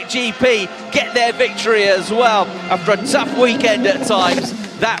 High-Tech GP get their victory as well. After a tough weekend at times,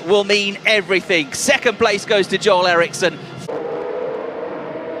 that will mean everything. Second place goes to Joel Eriksson.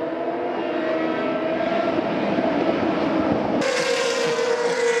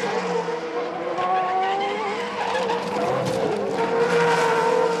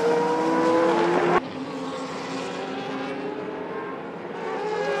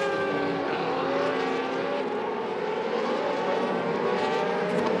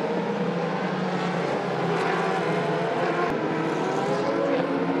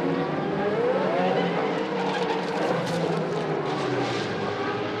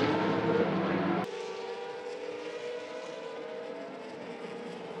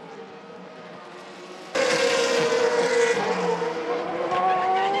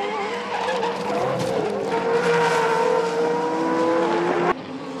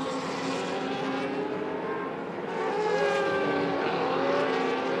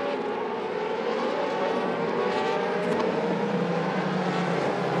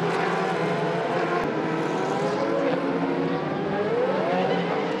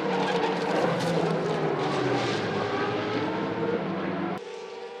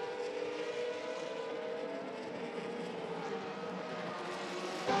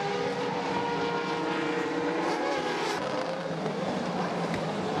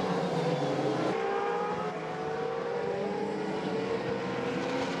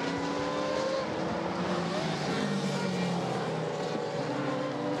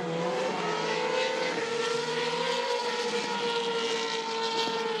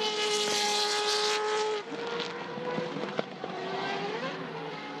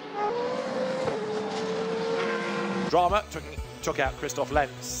 Drama took out Christoph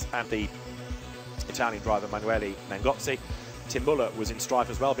Lenz and the Italian driver Manuele Mengozzi. Tim Muller was in strife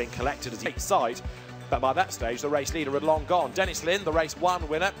as well, being collected as he side. But by that stage, the race leader had long gone. Dennis Lynn, the race 1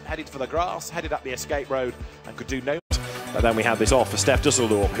 winner, headed for the grass, headed up the escape road and could do no. But then we had this off for Steph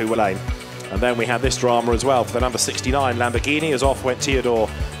Dusseldorf, who were lane. And then we had this drama as well for the number 69 Lamborghini, as off went Theodor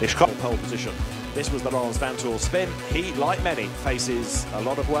Nishkov. Pole position. This was the Laurens Vanthoor spin. He, like many, faces a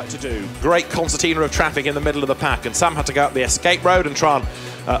lot of work to do. Great concertina of traffic in the middle of the pack, and some had to go up the escape road and try and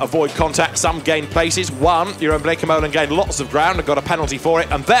avoid contact. Some gained places. One, Jeroen Bleekemolen gained lots of ground and got a penalty for it.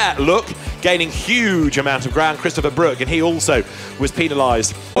 And there, look, gaining huge amount of ground, Christopher Brook, and he also was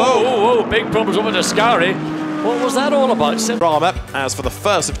penalised. Whoa, big problems over Ascari. What was that all about? Drama. As for the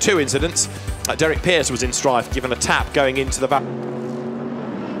first of 2 incidents, Derek Pearce was in strife, given a tap going into the back.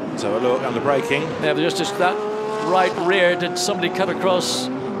 So a look under braking. Yeah, just that right rear. Did somebody cut across?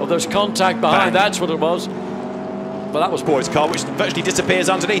 Oh, there's contact behind. That's what it was. But that was Boyd's car, which virtually disappears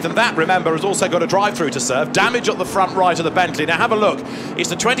underneath. And that, remember, has also got a drive-through to serve. Damage at the front right of the Bentley. Now have a look. It's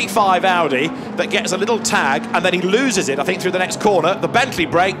the 25 Audi that gets a little tag, and then he loses it, I think, through the next corner. The Bentley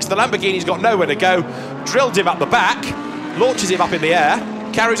brakes. The Lamborghini's got nowhere to go. Drilled him up the back. Launches him up in the air.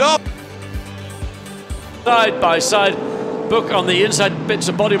 Carries on. Side by side. Book on the inside, bits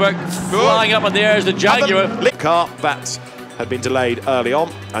of bodywork flying up in the air as the Jaguar. Car that had been delayed early on.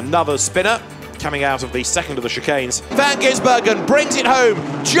 Another spinner coming out of the second of the chicanes. Van Gisbergen brings it home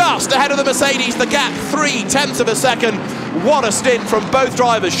just ahead of the Mercedes. The gap 0.3 of a second. What a stint from both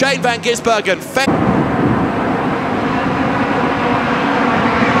drivers. Shane Van Gisbergen.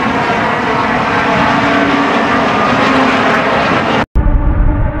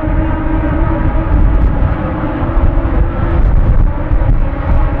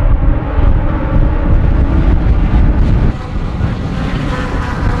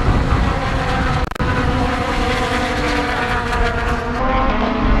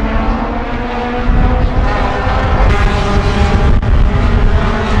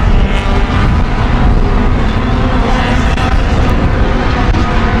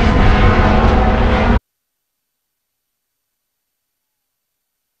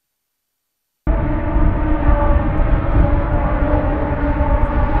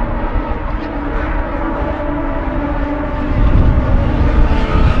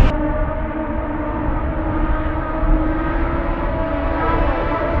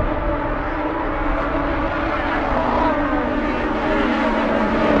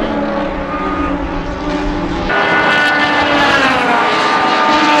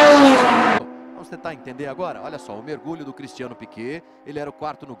 Entender agora? Olha só, o mergulho do Cristiano Piquet, ele era o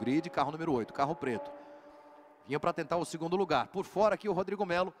 4º no grid, carro número 8, carro preto. Vinha para tentar o 2º lugar. Por fora aqui o Rodrigo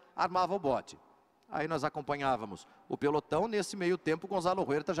Melo armava o bote. Aí nós acompanhávamos o pelotão. Nesse meio tempo o Gonzalo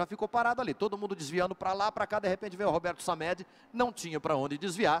Huerta já ficou parado ali. Todo mundo desviando para lá, para cá. De repente veio o Roberto Samed, não tinha para onde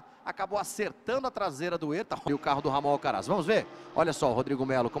desviar. Acabou acertando a traseira do Huerta e o carro do Ramon Alcaraz. Vamos ver? Olha só o Rodrigo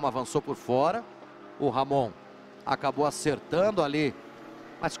Melo como avançou por fora. O Ramon acabou acertando ali,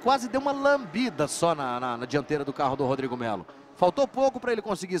 mas quase deu uma lambida só na dianteira do carro do Rodrigo Melo. Faltou pouco para ele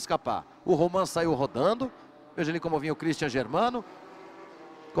conseguir escapar. O Roman saiu rodando. Veja ali como vinha o Christian Germano.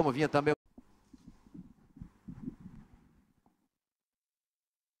 Como vinha também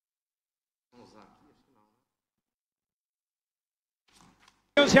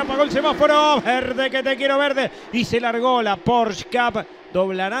Se apagó el semáforo, verde que te quiero verde, y se largó la Porsche Cup.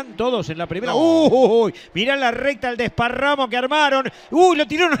 Doblarán todos en la primera. Uy, mirá la recta, el desparramo que armaron. Uy, lo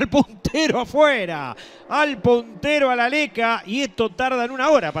tiraron al puntero afuera. Al puntero, a la leca. Y esto tardan 1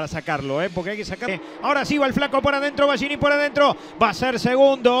 hora para sacarlo, porque hay que sacarlo. Ahora sí va el flaco por adentro, Ballini por adentro. Va a ser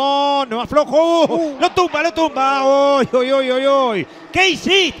segundo. Oh, no aflojo. Lo tumba, lo tumba. Uy, uy, uy, uy, uy. ¿Qué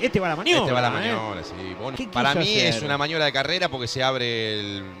hiciste? Este va a la maniobra. Este va a la maniobra, sí. Bueno, para mí es una maniobra de carrera porque se abre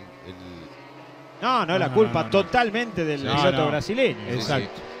el... No, la culpa totalmente del piloto brasileño.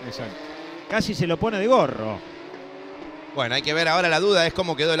 Exacto. Casi se lo pone de gorro. Bueno, hay que ver ahora, la duda es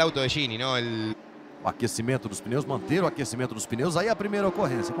cómo quedó el auto de Gini, ¿no? O aquecimento dos pneus, manter o aquecimento dos pneus, aí a primeira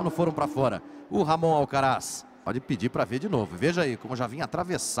ocorrência, quando foram para fora. O Ramon Alcaraz pode pedir para ver de novo. Veja aí como já vinha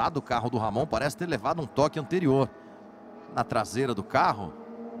atravessado o carro do Ramon, parece ter levado um toque anterior na traseira do carro.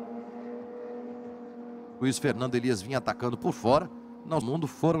 Luiz Fernando Elias vinha atacando por fora. No mundo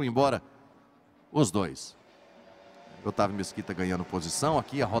foram embora os dois. Otávio Mesquita ganhando posição.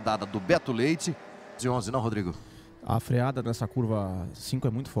 Aqui a rodada do Beto Leite. 11, não, Rodrigo? A freada nessa curva 5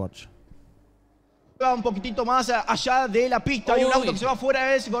 é muito forte. Un poquitito más allá de la pista. Hay un auto que se va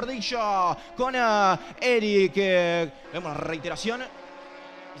afuera, es Gordillo con Eric. Vemos la reiteración.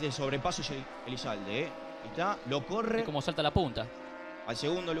 Es de sobrepaso Elizalde. Está, lo corre. Es como salta la punta. Al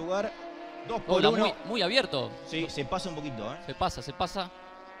segundo lugar. 2 por Hola, 1. muy abierto. Sí, se pasa un poquito, ¿eh? Se pasa.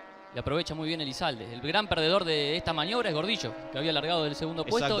 Y aprovecha muy bien Elizalde. El gran perdedor de esta maniobra es Gordillo, que había largado del segundo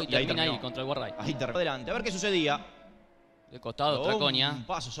puesto y termina ahí contra el Warray. Ahí adelante, a ver qué sucedía. De costado, Traconia. Un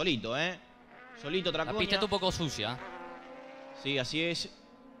paso solito, ¿eh? Solito Traconia. La pista está un poco sucia. Sí, así es.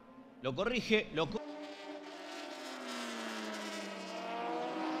 Lo corrige,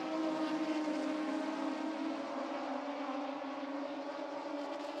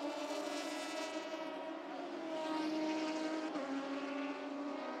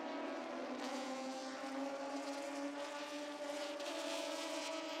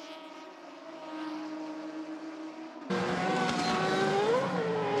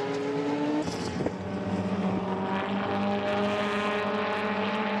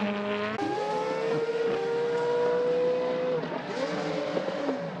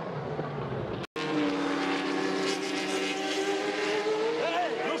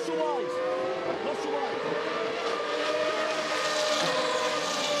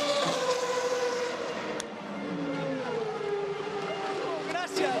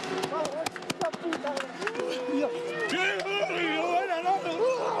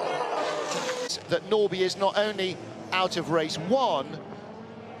 that Norby is not only out of race 1,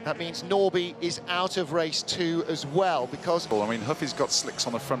 that means Norby is out of race 2 as well, because... I mean, Huffy's got slicks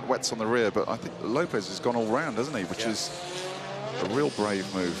on the front, wets on the rear, but I think Lopez has gone all round, hasn't he? Which is a real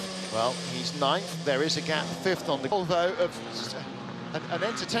brave move. Well, he's 9th. There is a gap 5th on the... Although of an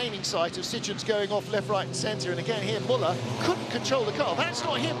entertaining sight of Citroens going off left, right and centre, and again here Muller couldn't control the car. That's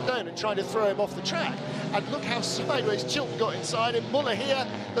not him down and trying to throw him off the track. And look how sideways Chilton got inside him. Muller here,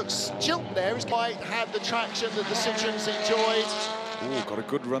 looks Chilton there is quite had the traction that the Citroens enjoyed. Oh, got a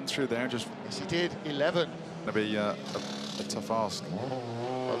good run through there. Just yes, he did. 11. Gonna be a tough ask.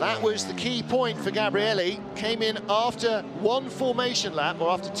 Well, that was the key point for Gabrielli. Came in after 1 formation lap, or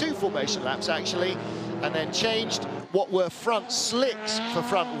after 2 formation laps actually, and then changed what were front slicks for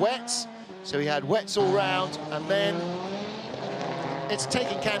front wets. So he had wets all round, and then it's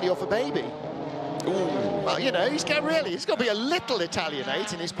taking candy off a baby. Ooh. Well, you know, he's Gabrielli. He's got to be a little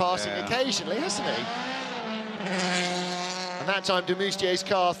Italianate in his passing occasionally, hasn't he? And that time, Demoustier's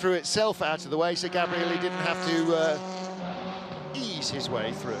car threw itself out of the way, so Gabrielli didn't have to ease his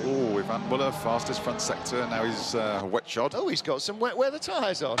way through. Oh, Ivan Muller, fastest front sector. Now he's wet shod. Oh, he's got some wet weather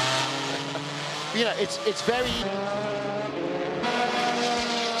tyres on. You know, it's very...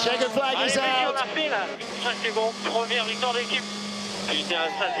 Checker flag is out.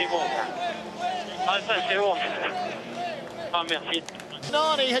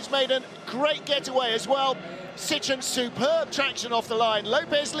 Nani has made a great getaway as well. Citroen superb traction off the line.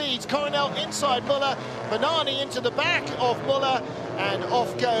 Lopez leads, Coronel inside Muller, Bernani into the back of Muller, and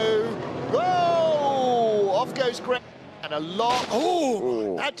off go. Whoa! Off goes Greg. And a lot.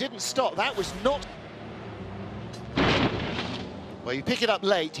 Oh, that didn't stop. That was not. Well, you pick it up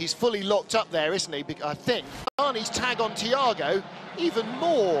late. He's fully locked up there, isn't he? I think. Bernani's tag on Tiago, even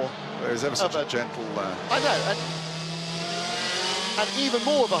more. There's ever such a gentle. I know. And even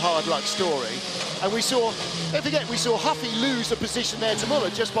more of a hard luck story. And we saw, don't forget, we saw Huffy lose a position there to Muller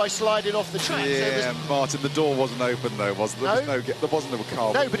just by sliding off the track. Yeah, so Martin, the door wasn't open though, was there? No, there wasn't a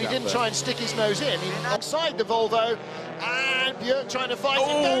car. No, but he didn't try and stick his nose in. He alongside the Volvo, and Björk trying to fight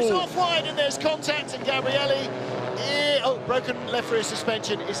it, goes off wide, and there's contact, and Gabrielli, broken left rear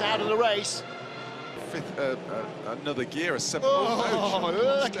suspension, is out of the race. Another gear, a 7. Oh,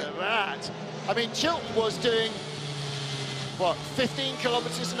 look at that. I mean, Chilton was doing, what, 15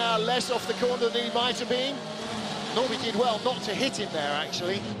 kilometres an hour less off the corner than he might have been. Norby did well not to hit him there,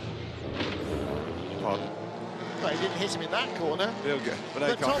 actually. Pardon? Well, he didn't hit him in that corner. He'll go, but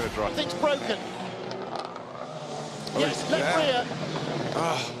he can't go dry. Thing's broken. Yes, left rear.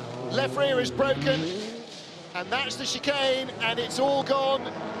 Left rear is broken. And that's the chicane, and it's all gone.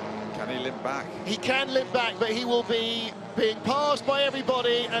 Can he limp back? He can limp back, but he will be being passed by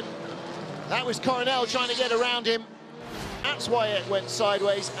everybody, and that was Coronel trying to get around him. That's why it went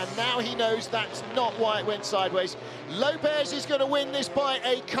sideways, and now he knows that's not why it went sideways. Lopez is going to win this by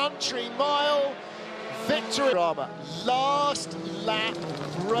a country mile. Victory. Last lap,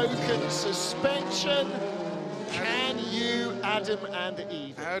 broken suspension. Can you, Adam and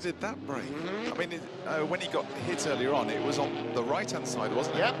Eve? How did that break? I mean, when he got hit earlier on, it was on the right-hand side,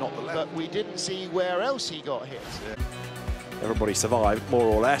 wasn't it? Not the left. But we didn't see where else he got hit. Yeah. Everybody survived, more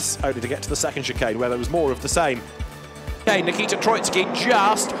or less, only to get to the second chicane, where there was more of the same. Okay, Nikita Troitsky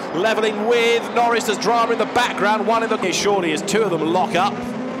just levelling with Norris. There's drama in the background, one in the... Surely as 2 of them lock up,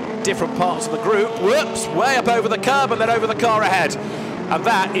 different parts of the group. Whoops, way up over the curb and then over the car ahead. And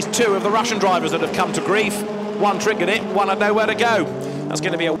that is 2 of the Russian drivers that have come to grief. One triggered it, one had nowhere to go. That's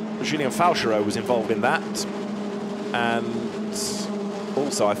going to be a... Julien Falchereau was involved in that. And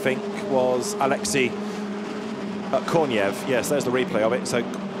also, I think, was Alexei Korniev. Yes, there's the replay of it. So,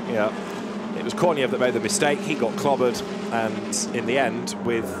 yeah, it was Korniev that made the mistake. He got clobbered, and in the end,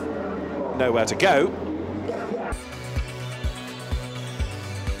 with nowhere to go,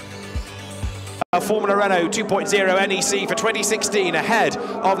 Formula Renault 2.0 NEC for 2016 ahead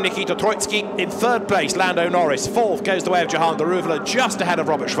of Nikita Troitsky. In third place, Lando Norris. Fourth goes the way of Jahan Daruvula, just ahead of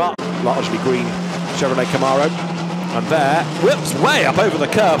Robert Schwartz. Largely green Chevrolet Camaro. And there, whoops, way up over the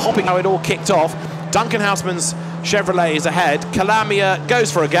curb, hopping how it all kicked off. Duncan Houseman's Chevrolet is ahead. Calamia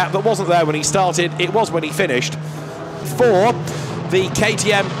goes for a gap that wasn't there when he started. It was when he finished. For the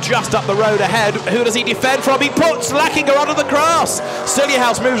KTM just up the road ahead. Who does he defend from? He puts Lackinger under the grass.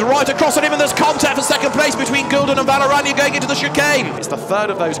 Sillyhouse moves right across on him, and there's contact for second place between Gulden and Valerania going into the chicane. It's the third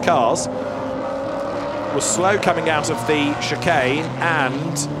of those cars. Was slow coming out of the chicane,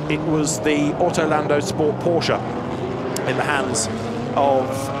 and it was the Autolando Sport Porsche in the hands of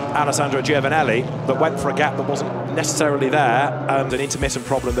Alessandro Giovanelli that went for a gap that wasn't necessarily there, and an intermittent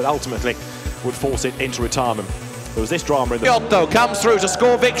problem that ultimately would force it into retirement. There was this drama in the... Giotto comes through to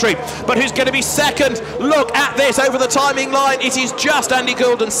score victory, but who's going to be second? Look at this over the timing line. It is just Andy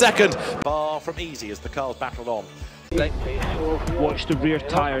Goulden second. Bar from easy as the cars battled on. Watch the rear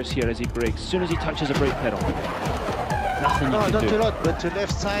tyres here as he brakes. As soon as he touches a brake pedal, nothing you can do. No, not a lot, but to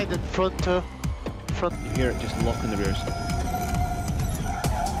left side and front. You hear it just locking the rears.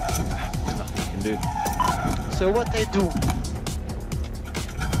 Nothing you can do. So what they do?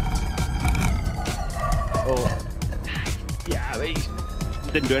 Oh. Yeah, but he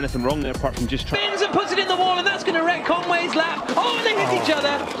didn't do anything wrong there apart from just trying. Spins and puts it in the wall, and that's going to wreck Conway's lap. Oh, and they hit each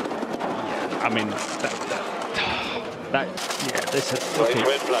other. I mean, this is okay.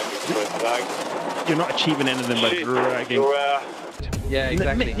 Red flag. You're not achieving anything by dragging. Yeah,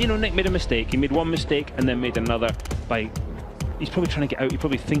 exactly. You know, Nick made a mistake. He made one mistake and then made another by. He's probably trying to get out. He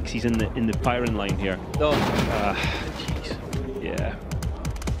probably thinks he's in the firing line here. Oh, jeez. Yeah.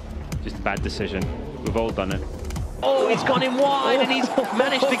 Just a bad decision. We've all done it. Oh, he's gone in wide, and he's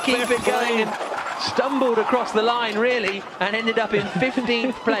managed to keep it going and stumbled across the line, really, and ended up in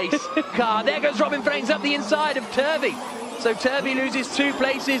 15th place car. There goes Robin Frames up the inside of Turvey. So Turvey loses 2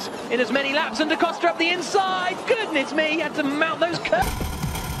 places in as many laps, and Da Costa up the inside. Goodness me, he had to mount those curves.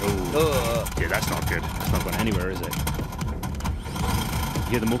 Yeah, that's not good. It's not going anywhere, is it?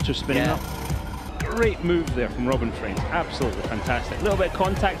 You hear the motor spinning up? Great move there from Robin Frames, absolutely fantastic. A little bit of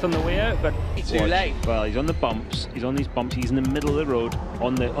contact on the way out, but too late. Well, he's on the bumps. He's on these bumps. He's in the middle of the road,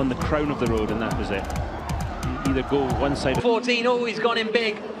 on the crown of the road, and that was it. You either go one side. 14. Oh, he's gone in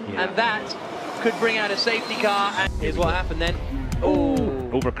big, and that could bring out a safety car. And here's what happened then. Oh,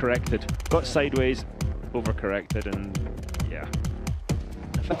 overcorrected. Got sideways, overcorrected, and yeah.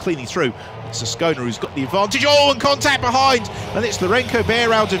 Cleaning through. It's Ascona who's got the advantage. Oh, and contact behind, and it's Lorenko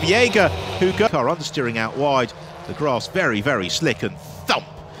Bear out of Jaeger who got car understeering out wide. The grass very, very slick, and thump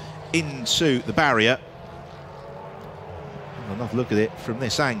into the barrier. Another look at it from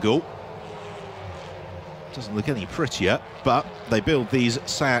this angle. Doesn't look any prettier, but they build these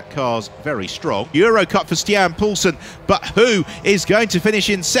Seat cars very strong. Eurocup for Stian Poulsen, but who is going to finish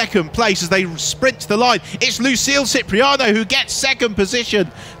in second place as they sprint to the line? It's Lucille Cipriano who gets second position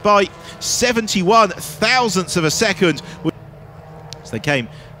by 71 thousandths of a second. As they came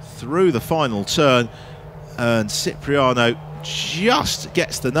through the final turn, and Cipriano just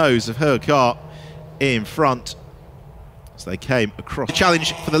gets the nose of her car in front as they came across. The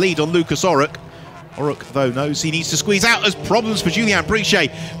challenge for the lead on Lucas Orrock. Orrock, though, knows he needs to squeeze out. As problems for Julien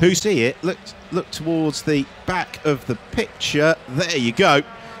Brichet, who see it. Look towards the back of the picture. There you go.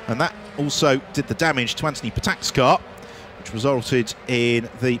 And that also did the damage to Anthony Patak's car, which resulted in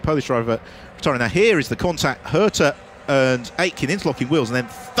the Polish driver retiring. Now here is the contact. Herter and Aitken interlocking wheels, and then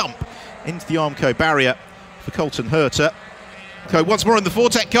thump into the Armco barrier for Colton Herter. Once more in the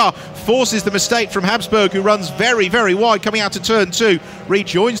Fortec car, forces the mistake from Habsburg, who runs very, very wide coming out to turn 2,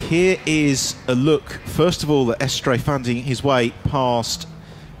 rejoins. Here is a look, first of all, at Estoril finding his way past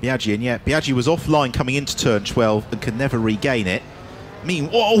Biaggi, and yeah, Biaggi was offline coming into turn 12 and could never regain it.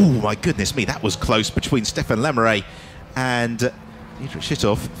 Oh my goodness me, that was close between Stefan Lemeray and Dietrich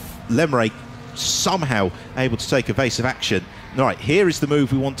Schitthoff. Lemeray somehow able to take evasive action. All right, here is the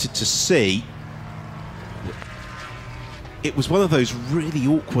move we wanted to see. It was one of those really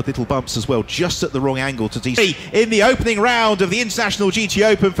awkward little bumps as well, just at the wrong angle to DC. In the opening round of the International GT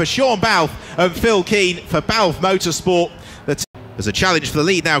Open for Sean Balfe and Phil Keane for Balfe Motorsport. There's a challenge for the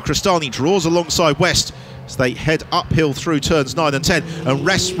lead now. Cristani draws alongside West. as they head uphill through turns 9 and 10, and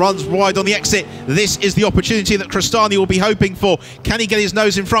Rest runs wide on the exit. This is the opportunity that Cristani will be hoping for. Can he get his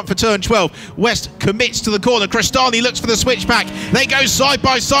nose in front for turn 12? West commits to the corner. Cristani looks for the switchback. They go side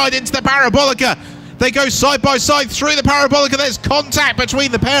by side into the Parabolica. They go side by side through the Parabolica. There's contact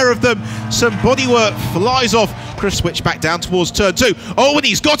between the pair of them. Some bodywork flies off. Chris switch back down towards turn 2. Oh, and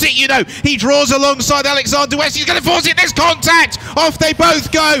he's got it, you know. He draws alongside Alexander West. He's going to force it. There's contact. Off they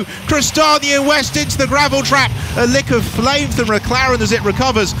both go. Cristani and West into the gravel trap. A lick of flame from McLaren as it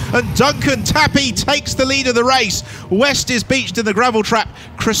recovers. And Duncan Tappy takes the lead of the race. West is beached in the gravel trap.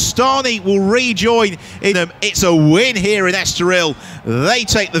 Cristani will rejoin in them. It's a win here in Estoril. They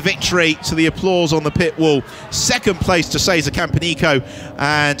take the victory to the applause on the pit wall. Second place to Cesar Campanico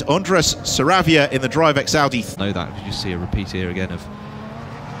and Andres Saravia in the DriveX Audi. Know that. You just see a repeat here again of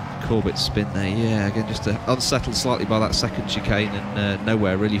Corbett's spin there. Yeah, again just unsettled slightly by that second chicane, and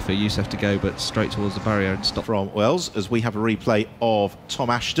nowhere really for Youssef to go but straight towards the barrier and stop. From Wells, as we have a replay of Tom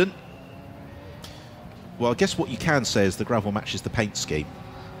Ashton. Well, I guess what you can say is the gravel matches the paint scheme.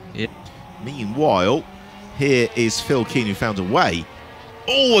 Yeah. Meanwhile, here is Phil Keane, who found a way.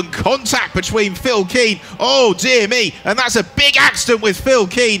 Oh, and contact between Phil Keane. Oh, dear me. And that's a big accident with Phil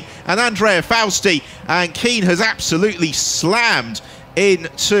Keane and Andrea Fausti. And Keane has absolutely slammed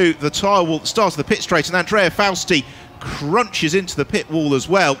into the tyre wall at the start of the pit straight. And Andrea Fausti crunches into the pit wall as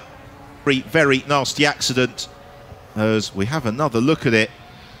well. Very, very nasty accident. As we have another look at it.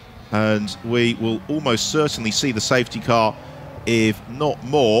 And we will almost certainly see the safety car, if not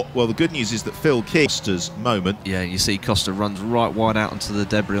more. Well, the good news is that Phil Costa's moment. Yeah, you see Costa runs right wide out onto the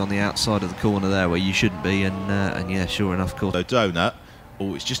debris on the outside of the corner there where you shouldn't be, and yeah, sure enough, Costa. Donor.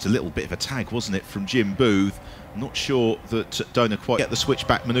 Oh, it's just a little bit of a tag, wasn't it, from Jim Booth. Not sure that Donor quite get the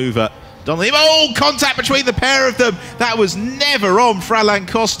switchback manoeuvre done on him. Oh, contact between the pair of them. That was never on for Alan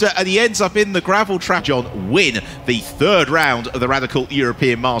Costa, and he ends up in the gravel trap. John win the third round of the Radical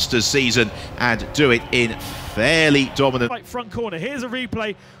European Masters season and do it in fairly dominant. Right front corner. Here's a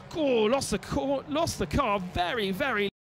replay. Oh, lost the car very, very